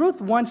 And in Ruth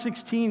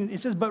 1:16, it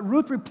says, but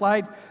Ruth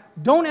replied,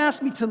 don't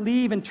ask me to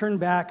leave and turn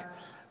back.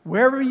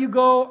 Wherever you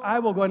go, I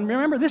will go. And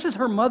remember, this is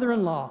her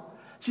mother-in-law.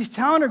 She's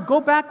telling her, go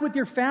back with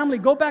your family.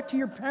 Go back to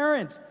your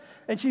parents.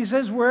 And she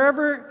says,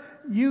 wherever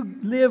you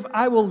live,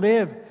 I will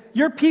live.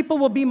 Your people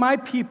will be my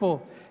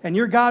people, and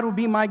your God will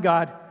be my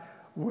God.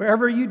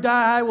 Wherever you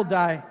die, I will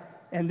die,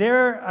 and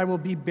there I will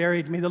be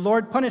buried. May the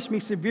Lord punish me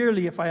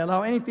severely if I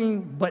allow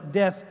anything but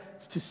death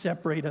to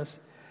separate us.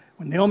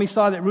 When Naomi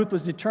saw that Ruth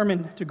was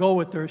determined to go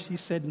with her, she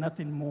said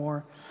nothing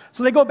more.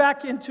 So they go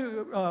back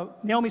into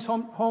Naomi's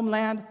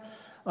homeland.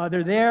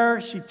 They're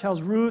there. She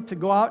tells Ruth to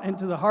go out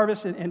into the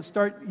harvest and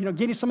start,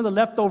 getting some of the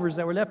leftovers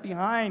that were left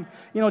behind,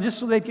 just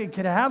so they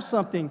could have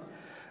something.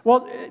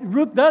 Well,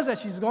 Ruth does that.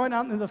 She's going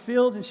out into the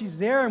fields, and she's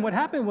there. And what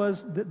happened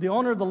was the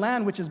owner of the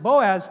land, which is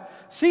Boaz,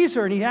 sees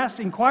her, and he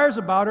inquires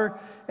about her,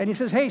 and he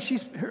says, hey,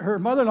 her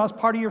mother-in-law is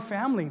part of your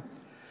family.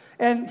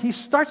 And he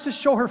starts to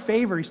show her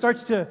favor. He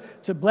starts to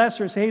bless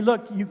her and say, hey,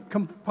 look, you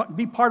can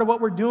be part of what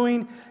we're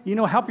doing.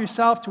 Help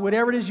yourself to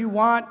whatever it is you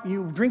want.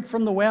 You drink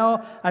from the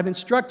well. I've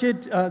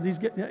instructed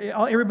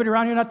everybody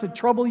around here not to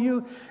trouble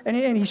you.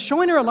 And he's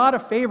showing her a lot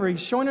of favor. He's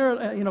showing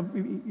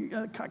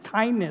her,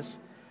 kindness.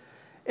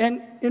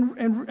 And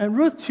in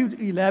Ruth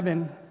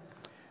 2:11,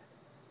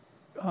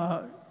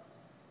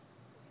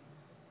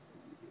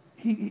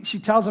 she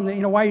tells him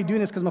that, why are you doing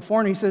this? Because I'm a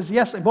foreigner. He says,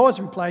 yes. And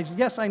Boaz replies,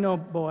 yes, I know,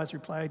 Boaz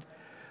replied.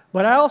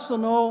 But I also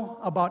know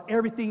about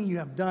everything you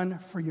have done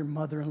for your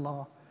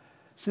mother-in-law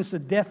since the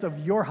death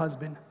of your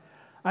husband.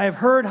 I have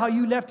heard how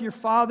you left your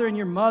father and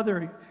your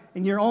mother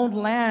in your own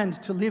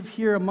land to live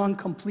here among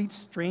complete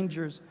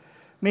strangers.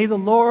 May the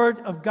Lord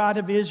of God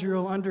of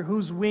Israel, under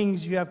whose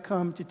wings you have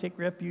come to take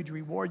refuge,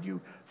 reward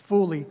you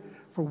fully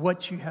for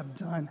what you have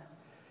done.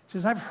 He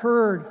says, I've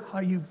heard how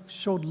you've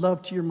showed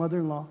love to your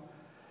mother-in-law.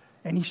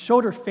 And he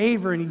showed her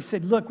favor, and he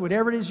said, look,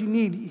 whatever it is you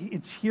need,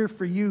 it's here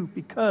for you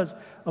because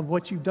of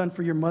what you've done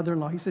for your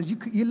mother-in-law. He says,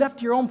 you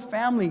left your own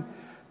family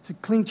to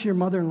cling to your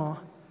mother-in-law.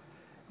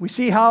 We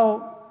see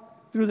how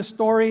through the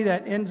story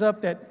that ends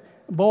up that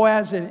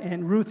Boaz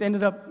and Ruth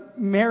ended up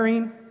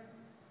marrying.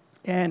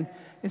 And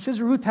it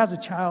says Ruth has a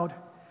child.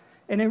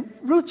 And in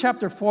Ruth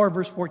chapter 4,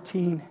 verse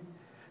 14,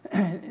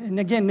 and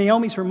again,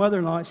 Naomi's her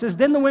mother-in-law. It says,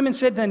 then the women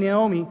said to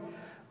Naomi,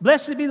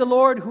 blessed be the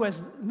Lord who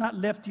has not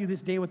left you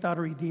this day without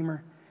a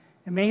redeemer.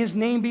 And may his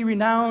name be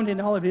renowned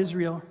in all of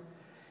Israel.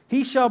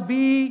 He shall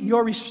be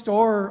your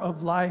restorer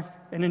of life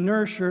and a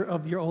nourisher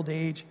of your old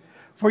age.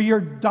 For your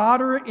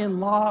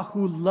daughter-in-law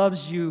who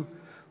loves you,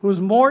 who is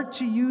more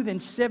to you than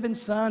 7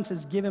 sons,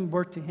 has given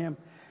birth to him.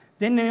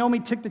 Then Naomi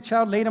took the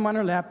child, laid him on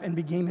her lap, and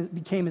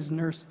became his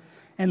nurse.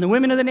 And the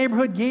women of the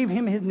neighborhood gave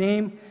him his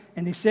name,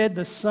 and they said,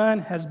 the son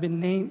that has been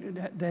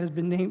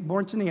named,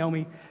 born to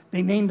Naomi,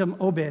 they named him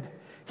Obed.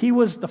 He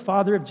was the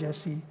father of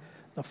Jesse,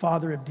 the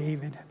father of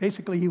David.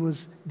 Basically, he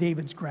was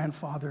David's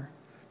grandfather.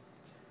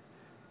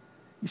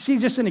 You see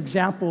just an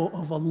example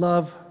of a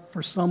love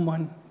for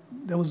someone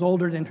that was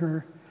older than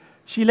her.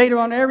 She laid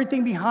on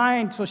everything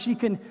behind so she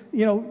can,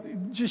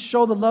 just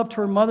show the love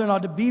to her mother-in-law,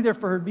 to be there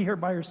for her, be her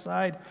by her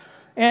side.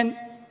 And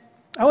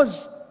I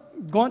was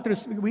going through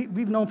this.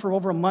 We've known for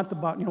over a month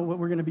about, what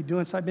we're going to be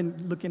doing. So I've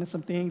been looking at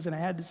some things, and I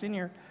had this in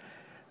here.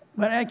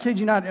 But I kid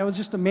you not, I was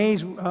just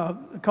amazed. A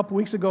couple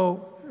weeks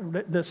ago,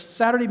 the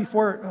Saturday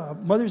before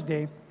Mother's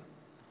Day,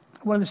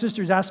 one of the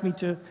sisters asked me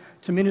to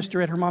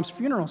minister at her mom's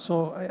funeral.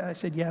 So I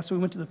said yes. So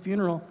we went to the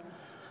funeral,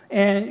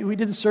 and we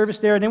did the service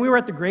there. And then we were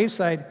at the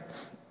graveside.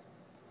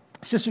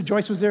 Sister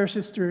Joyce was there.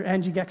 Sister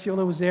Angie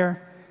Gaxiola was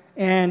there.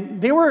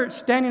 And they were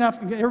standing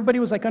up. Everybody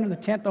was like under the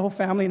tent, the whole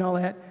family and all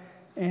that.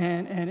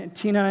 And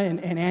Tina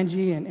and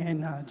Angie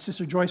and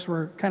Sister Joyce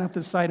were kind of to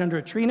the side under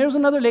a tree. And there was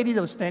another lady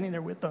that was standing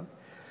there with them.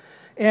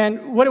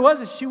 And what it was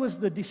is she was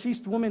the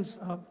deceased woman's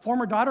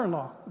former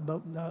daughter-in-law.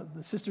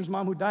 The sister's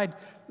mom who died,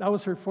 that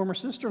was her former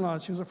sister-in-law.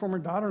 She was her former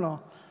daughter-in-law.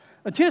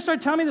 Tina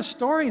started telling me the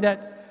story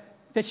that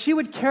she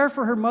would care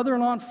for her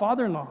mother-in-law and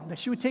father-in-law, that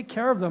she would take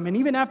care of them. And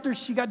even after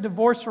she got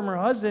divorced from her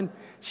husband,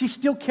 she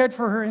still cared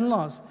for her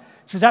in-laws.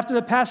 She says, after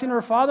the passing of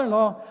her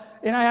father-in-law,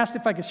 and I asked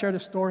if I could share the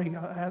story.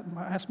 I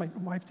asked my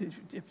wife to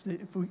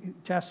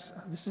ask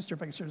the sister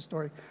if I could share the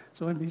story.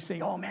 So when we say,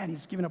 oh man,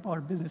 he's giving up all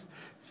her business,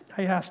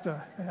 I asked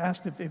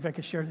if I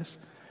could share this.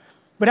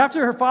 But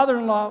after her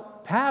father-in-law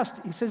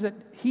passed, he says that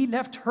he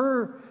left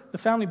her the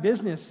family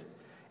business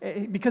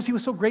because he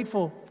was so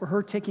grateful for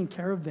her taking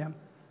care of them.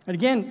 And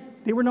again,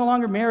 they were no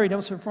longer married. That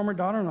was her former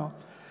daughter-in-law.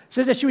 It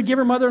says that she would give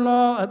her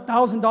mother-in-law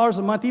 $1,000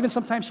 a month. Even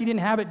sometimes she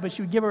didn't have it, but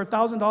she would give her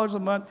 $1,000 a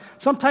month,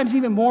 sometimes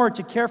even more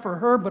to care for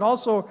her, but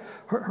also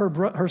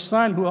her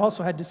son, who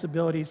also had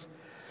disabilities.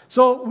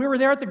 So we were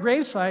there at the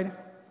graveside,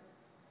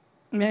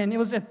 and it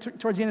was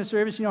towards the end of the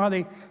service. You know how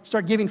they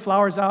start giving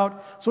flowers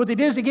out. So what they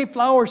did is they gave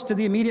flowers to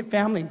the immediate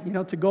family,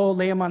 to go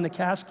lay them on the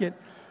casket.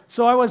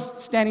 So I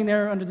was standing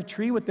there under the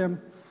tree with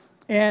them,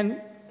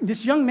 and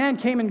this young man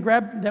came and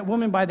grabbed that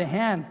woman by the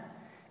hand.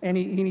 And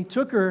he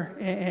took her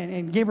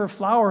and gave her a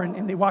flower,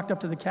 and they walked up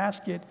to the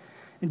casket.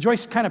 And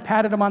Joyce kind of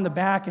patted him on the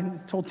back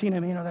and told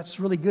Tina, that's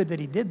really good that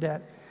he did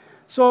that.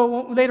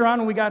 So later on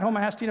when we got home,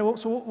 I asked Tina,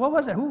 so what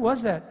was that? Who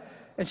was that?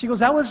 And she goes,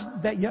 that was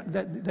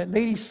that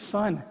lady's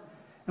son.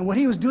 And what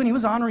he was doing, he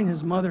was honoring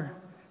his mother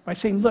by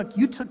saying, look,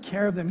 you took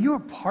care of them. You were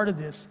part of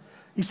this.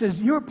 He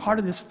says, you're a part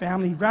of this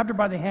family. He grabbed her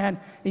by the hand,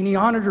 and he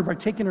honored her by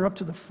taking her up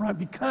to the front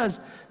because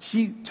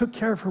she took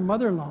care of her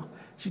mother-in-law.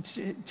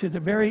 To the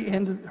very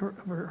end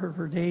of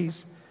her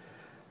days.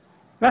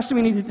 Last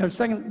thing we need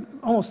to,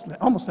 almost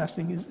last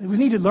thing is we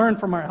need to learn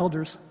from our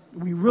elders.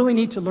 We really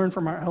need to learn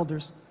from our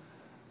elders.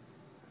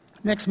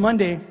 Next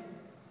Monday,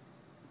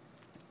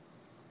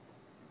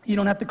 you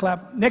don't have to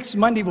clap. Next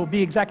Monday will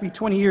be exactly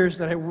 20 years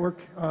that I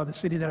work, the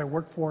city that I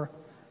work for.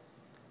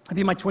 It'll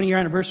be my 20-year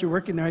anniversary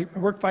working there. I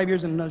worked 5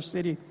 years in another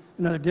city,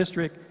 another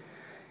district.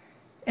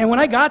 And when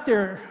I got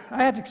there,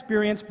 I had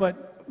experience,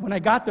 but when I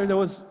got there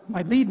was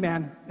my lead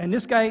man, and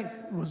this guy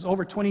was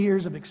over 20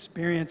 years of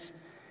experience.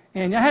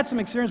 And I had some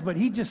experience, but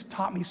he just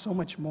taught me so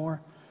much more.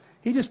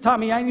 He just taught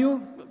me, I knew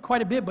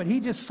quite a bit, but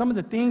some of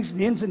the things,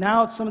 the ins and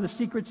outs, some of the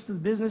secrets to the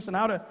business and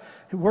how to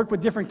work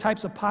with different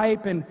types of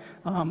pipe and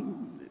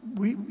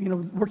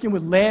working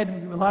with lead.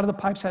 A lot of the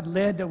pipes had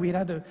lead that we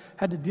had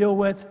to deal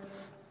with.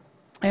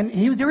 And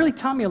they really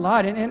taught me a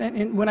lot.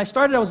 And when I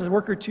started, I was a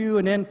worker too,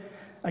 and then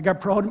I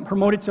got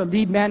promoted to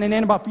lead man, and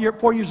then about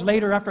 4 years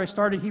later, after I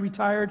started, he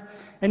retired.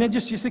 And then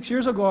just 6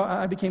 years ago,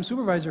 I became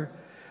supervisor.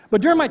 But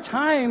during my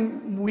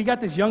time, we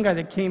got this young guy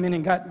that came in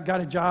and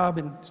got a job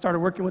and started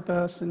working with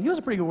us, and he was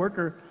a pretty good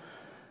worker.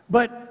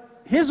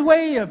 But his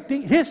way of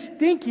his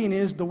thinking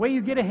is the way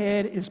you get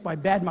ahead is by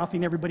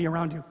bad-mouthing everybody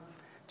around you,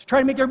 to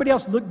try to make everybody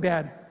else look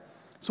bad.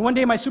 So one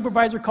day, my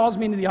supervisor calls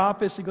me into the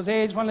office. He goes,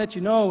 hey, I just want to let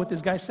you know what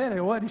this guy said. I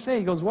go, what did he say?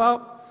 He goes,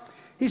 well,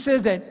 he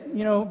says that,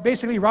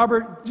 basically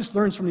Robert just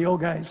learns from the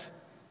old guys.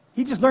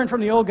 He just learned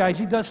from the old guys.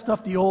 He does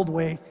stuff the old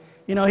way.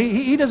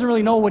 He doesn't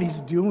really know what he's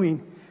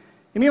doing.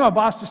 And me and my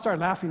boss just started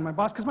laughing.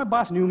 Because my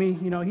boss knew me.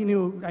 He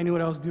knew I knew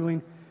what I was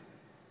doing.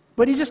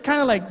 But he just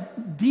kind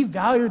of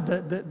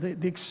devalued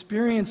the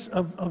experience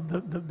of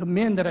the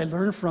men that I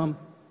learned from.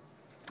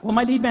 What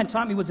my lead man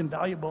taught me was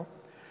invaluable.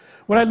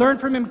 What I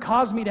learned from him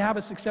caused me to have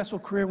a successful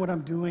career in what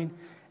I'm doing.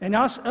 And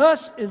us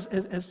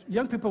as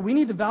young people, we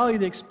need to value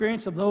the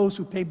experience of those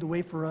who paved the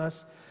way for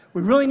us.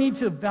 We really need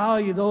to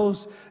value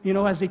those,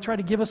 as they try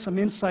to give us some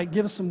insight,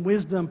 give us some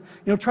wisdom,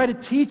 try to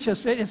teach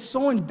us. It's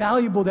so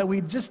invaluable that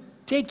we just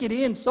take it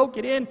in, soak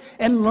it in,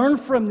 and learn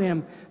from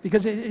them,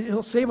 because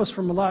it'll save us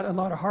from a lot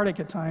of heartache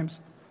at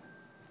times.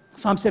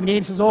 Psalm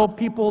 78 says, oh,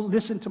 people,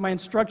 listen to my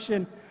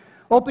instruction.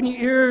 Open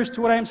your ears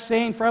to what I am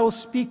saying, for I will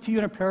speak to you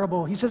in a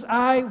parable. He says,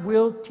 I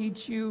will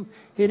teach you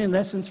hidden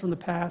lessons from the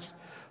past.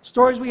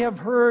 Stories we have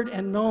heard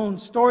and known,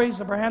 stories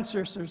of our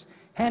ancestors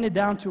handed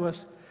down to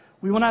us.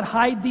 We will not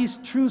hide these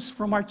truths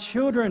from our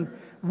children.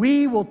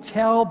 We will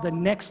tell the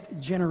next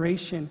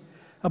generation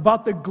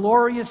about the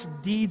glorious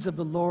deeds of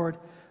the Lord,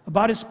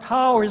 about his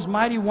power, his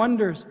mighty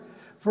wonders.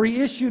 For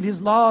he issued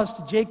his laws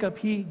to Jacob.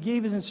 He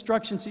gave his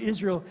instructions to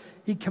Israel.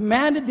 He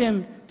commanded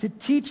them to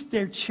teach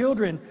their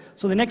children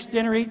so the next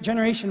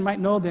generation might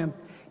know them.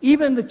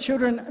 Even the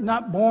children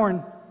not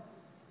born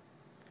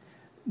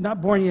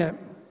yet,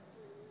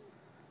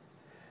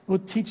 will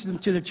teach them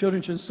to their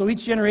children. So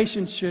each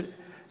generation should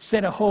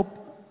set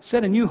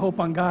a new hope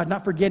on God,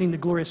 not forgetting the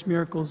glorious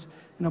miracles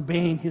and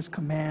obeying his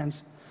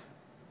commands.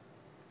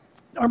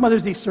 Our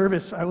Mother's Day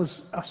service, I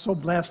was so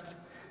blessed,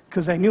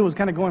 because I knew it was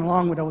kind of going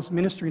along with what I was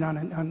ministering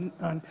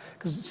on,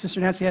 because Sister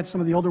Nancy had some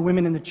of the older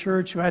women in the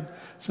church who had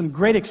some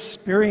great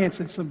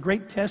experience and some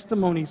great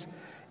testimonies.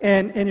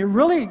 And it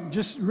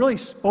really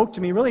spoke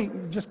to me, really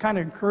just kind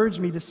of encouraged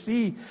me to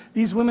see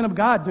these women of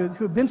God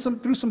who have been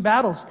through some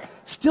battles,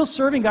 still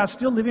serving God,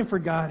 still living for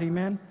God,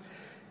 amen?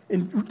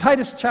 In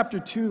Titus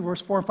chapter 2,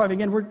 verse 4 and 5,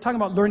 again, we're talking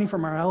about learning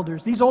from our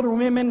elders. These older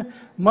women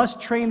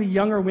must train the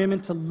younger women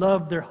to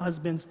love their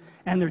husbands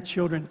and their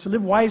children, to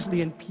live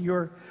wisely and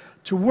pure,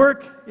 to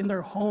work in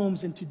their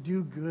homes and to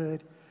do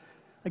good.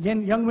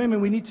 Again, young women,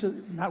 we need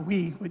to, not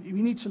we, but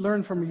we need to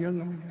learn from young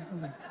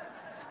women.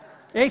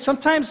 Hey,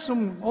 sometimes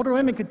some older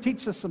women could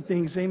teach us some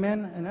things,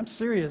 amen? And I'm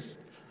serious.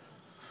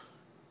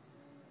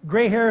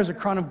 Gray hair is a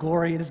crown of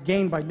glory. It is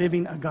gained by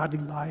living a godly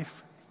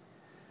life.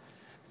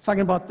 It's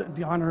talking about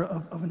the honor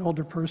of an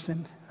older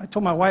person. I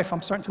told my wife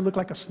I'm starting to look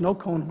like a snow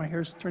cone. My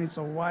hair's turning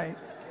so white.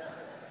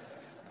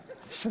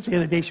 Just the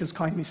other day she was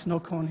calling me snow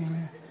cone,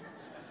 amen.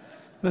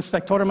 I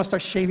told her I'm going to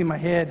start shaving my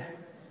head.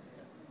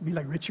 Be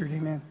like Richard,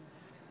 amen.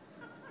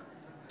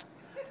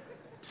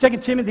 2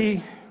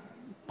 Timothy,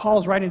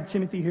 Paul's writing to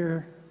Timothy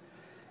here.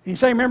 And he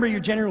said, I remember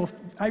your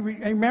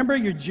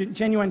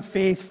genuine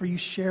faith, for you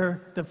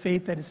share the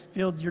faith that has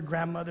filled your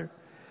grandmother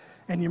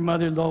and your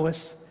mother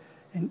Lois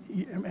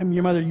and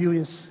your mother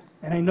Eunice.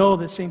 And I know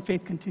the same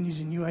faith continues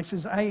in you.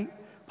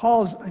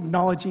 Paul's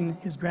acknowledging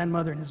his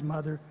grandmother and his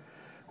mother,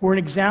 who were an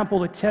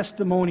example, a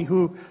testimony,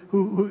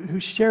 who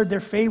shared their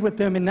faith with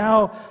them. And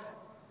now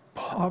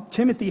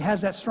Timothy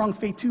has that strong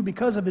faith too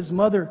because of his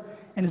mother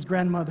and his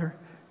grandmother.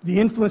 The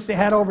influence they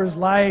had over his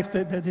life,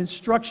 the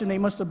instruction they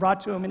must have brought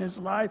to him in his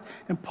life.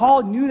 And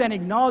Paul knew that and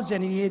acknowledged that,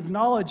 and he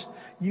acknowledged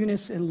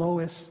Eunice and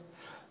Lois.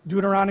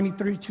 Deuteronomy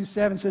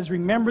 32:7 says,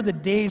 remember the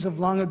days of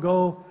long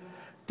ago.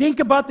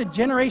 Think about the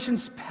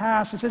generations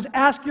past. It says,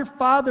 ask your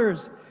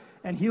fathers,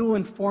 and he will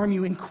inform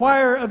you.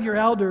 Inquire of your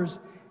elders,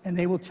 and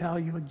they will tell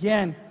you.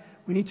 Again,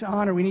 we need to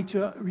honor, we need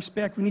to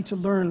respect, we need to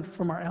learn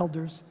from our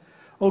elders.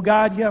 Oh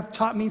God, you have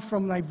taught me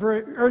from my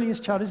very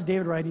earliest childhood, this is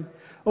David writing.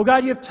 Oh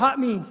God, you have taught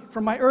me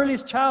from my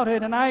earliest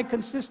childhood, and I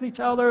consistently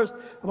tell others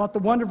about the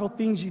wonderful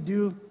things you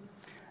do.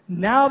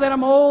 Now that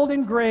I'm old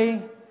and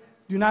gray,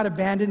 do not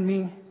abandon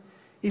me.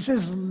 He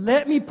says,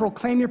 let me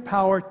proclaim your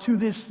power to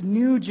this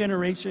new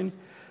generation,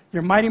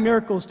 your mighty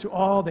miracles to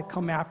all that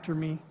come after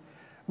me.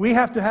 We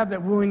have to have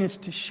that willingness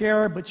to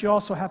share, but you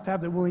also have to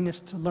have the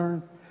willingness to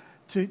learn,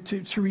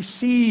 to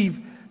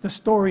receive the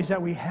stories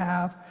that we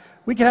have.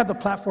 We can have the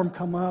platform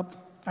come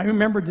up. I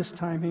remember this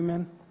time,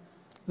 amen.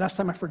 Last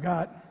time I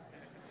forgot.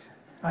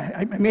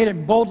 I made it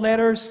in bold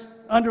letters,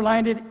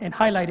 underlined it, and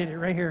highlighted it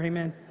right here,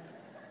 amen.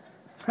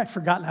 I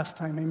forgot last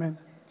time, amen.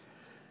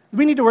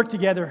 We need to work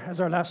together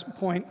as our last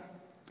point.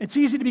 It's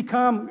easy to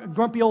become a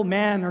grumpy old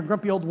man or a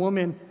grumpy old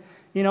woman.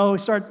 You know, we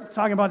start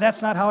talking about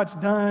that's not how it's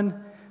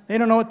done. They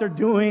don't know what they're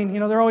doing. You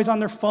know, they're always on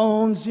their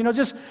phones. You know,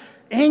 just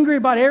angry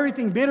about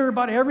everything, bitter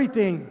about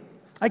everything.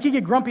 I can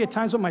get grumpy at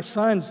times with my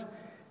sons.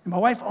 And my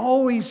wife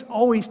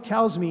always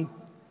tells me,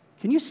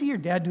 can you see your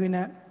dad doing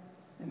that?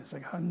 And it's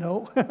like, oh,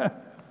 no.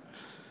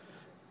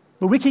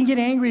 But we can get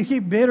angry, we can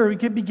get bitter, we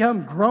can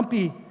become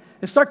grumpy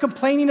and start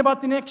complaining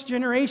about the next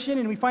generation,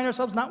 and we find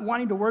ourselves not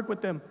wanting to work with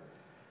them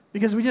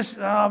because we just,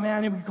 oh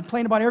man, we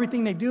complain about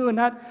everything they do and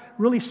not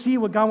really see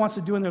what God wants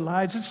to do in their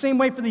lives. It's the same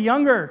way for the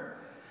younger.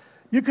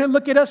 You could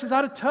look at us as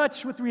out of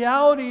touch with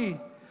reality.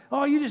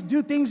 Oh, you just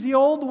do things the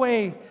old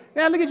way.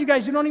 Man, look at you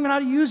guys, you don't even know how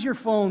to use your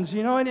phones,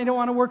 you know, and they don't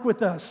want to work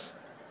with us.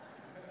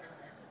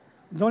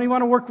 Don't even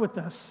want to work with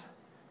us.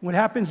 What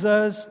happens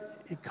is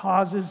it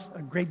causes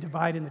a great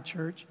divide in the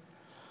church.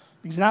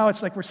 Because now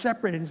it's like we're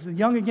separated. It's the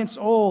young against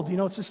old. You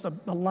know, it's just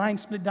a line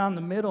split down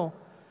the middle.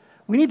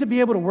 We need to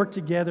be able to work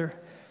together.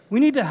 We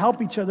need to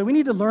help each other. We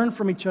need to learn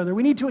from each other.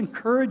 We need to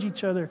encourage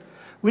each other.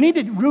 We need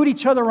to root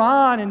each other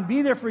on and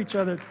be there for each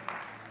other.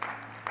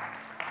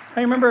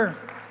 I remember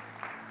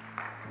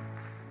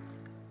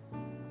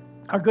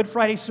our Good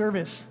Friday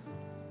service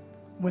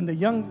when the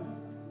young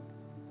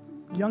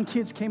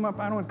kids came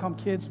up. I don't want to call them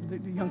kids.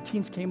 The young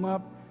teens came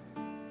up.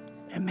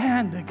 And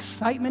man, the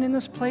excitement in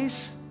this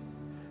place.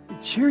 The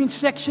cheering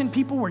section,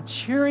 people were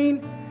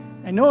cheering.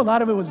 I know a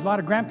lot of it was a lot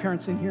of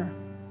grandparents in here.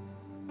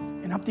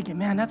 And I'm thinking,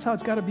 man, that's how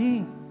it's got to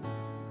be.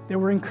 They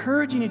were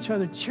encouraging each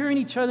other, cheering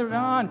each other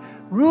on,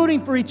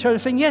 rooting for each other,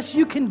 saying, yes,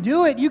 you can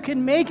do it. You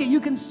can make it.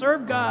 You can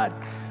serve God.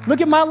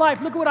 Look at my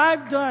life. Look at what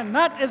I've done.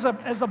 Not as a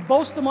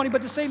boastimony,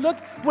 but to say, look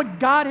what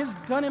God has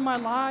done in my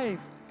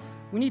life.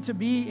 We need to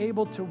be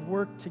able to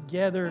work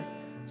together.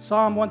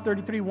 Psalm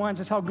 133:1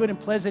 says how good and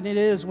pleasant it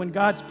is when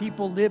God's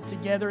people live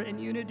together in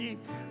unity.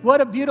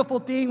 What a beautiful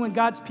thing when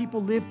God's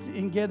people live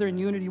together in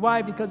unity.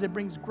 Why? Because it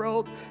brings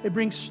growth, it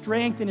brings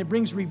strength, and it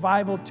brings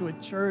revival to a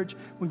church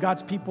when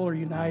God's people are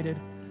united.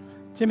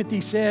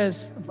 Timothy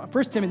says,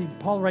 1 Timothy,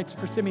 Paul writes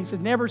 1 Timothy, he says,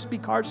 never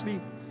speak harshly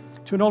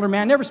to an older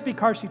man. Never speak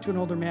harshly to an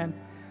older man,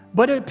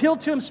 but appeal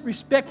to him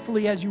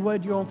respectfully as you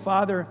would your own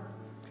father.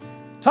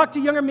 Talk to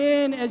younger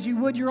men as you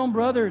would your own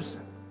brothers.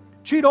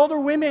 Treat older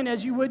women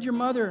as you would your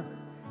mother.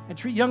 And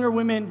treat younger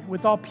women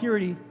with all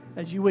purity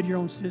as you would your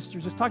own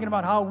sisters. It's talking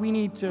about how we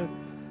need to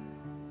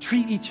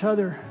treat each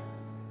other.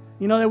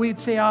 You know, that we'd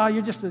say, oh,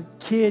 you're just a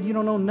kid, you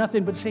don't know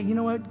nothing. But say, you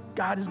know what?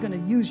 God is going to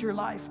use your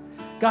life.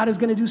 God is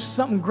going to do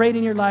something great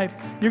in your life.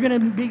 You're going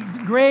to be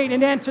great.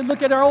 And then to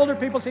look at our older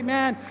people and say,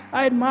 man,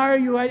 I admire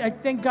you. I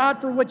thank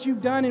God for what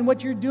you've done and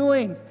what you're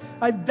doing.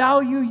 I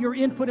value your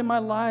input in my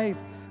life.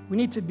 We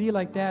need to be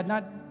like that,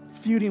 not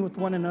feuding with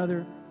one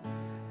another.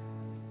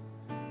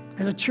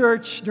 As a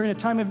church, during a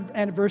time of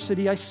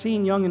adversity, I've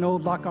seen young and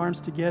old lock arms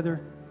together,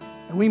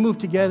 and we moved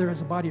together as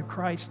a body of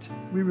Christ.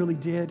 We really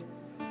did.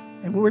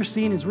 And what we're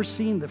seeing is we're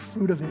seeing the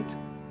fruit of it.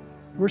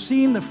 We're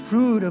seeing the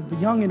fruit of the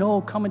young and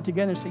old coming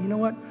together and say, you know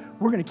what?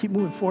 We're going to keep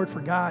moving forward for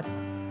God.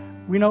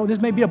 We know there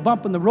may be a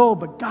bump in the road,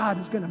 but God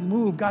is going to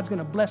move. God's going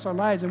to bless our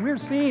lives, and we're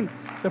seeing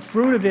the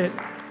fruit of it.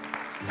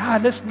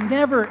 God, let's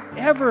never,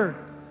 ever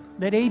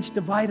let age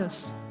divide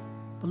us,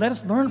 but let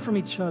us learn from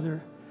each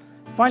other.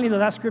 Finally, the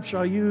last scripture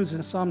I'll use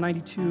is Psalm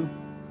 92,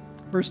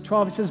 verse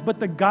 12. It says,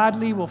 but the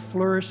godly will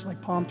flourish like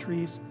palm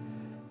trees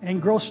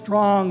and grow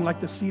strong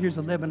like the cedars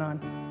of Lebanon.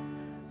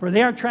 For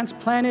they are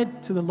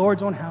transplanted to the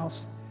Lord's own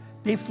house.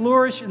 They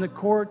flourish in the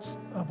courts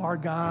of our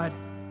God.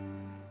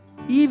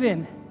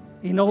 Even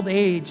in old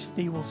age,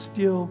 they will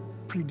still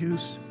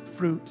produce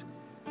fruit.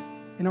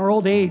 In our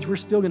old age, we're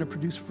still going to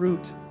produce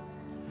fruit.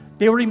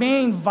 They will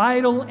remain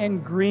vital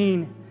and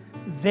green.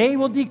 They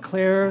will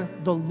declare,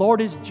 the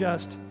Lord is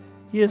just.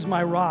 He is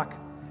my rock.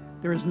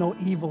 There is no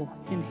evil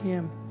in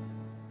him.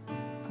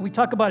 We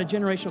talk about a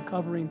generational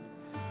covering.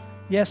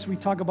 Yes, we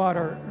talk about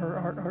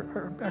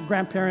our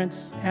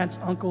grandparents, aunts,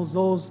 uncles,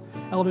 those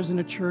elders in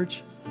the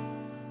church.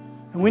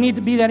 And we need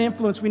to be that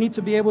influence. We need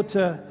to be able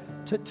to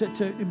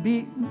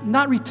be,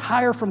 not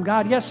retire from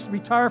God. Yes,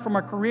 retire from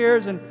our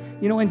careers and,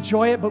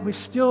 enjoy it, but we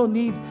still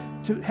need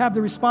to have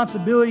the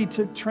responsibility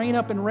to train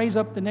up and raise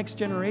up the next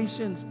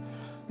generations.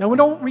 Now, we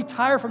don't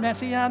retire from that.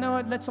 Say, yeah, no,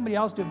 let somebody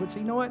else do it. But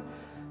say, you know what?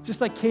 Just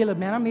like Caleb,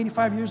 man, I'm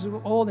 85 years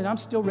old and I'm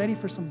still ready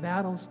for some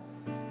battles.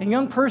 And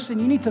young person,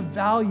 you need to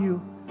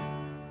value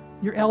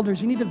your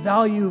elders. You need to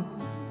value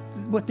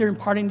what they're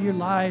imparting to your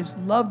lives.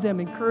 Love them,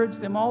 encourage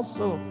them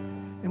also.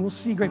 And we'll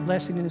see great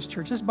blessing in this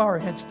church. Let's bow our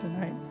heads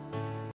tonight.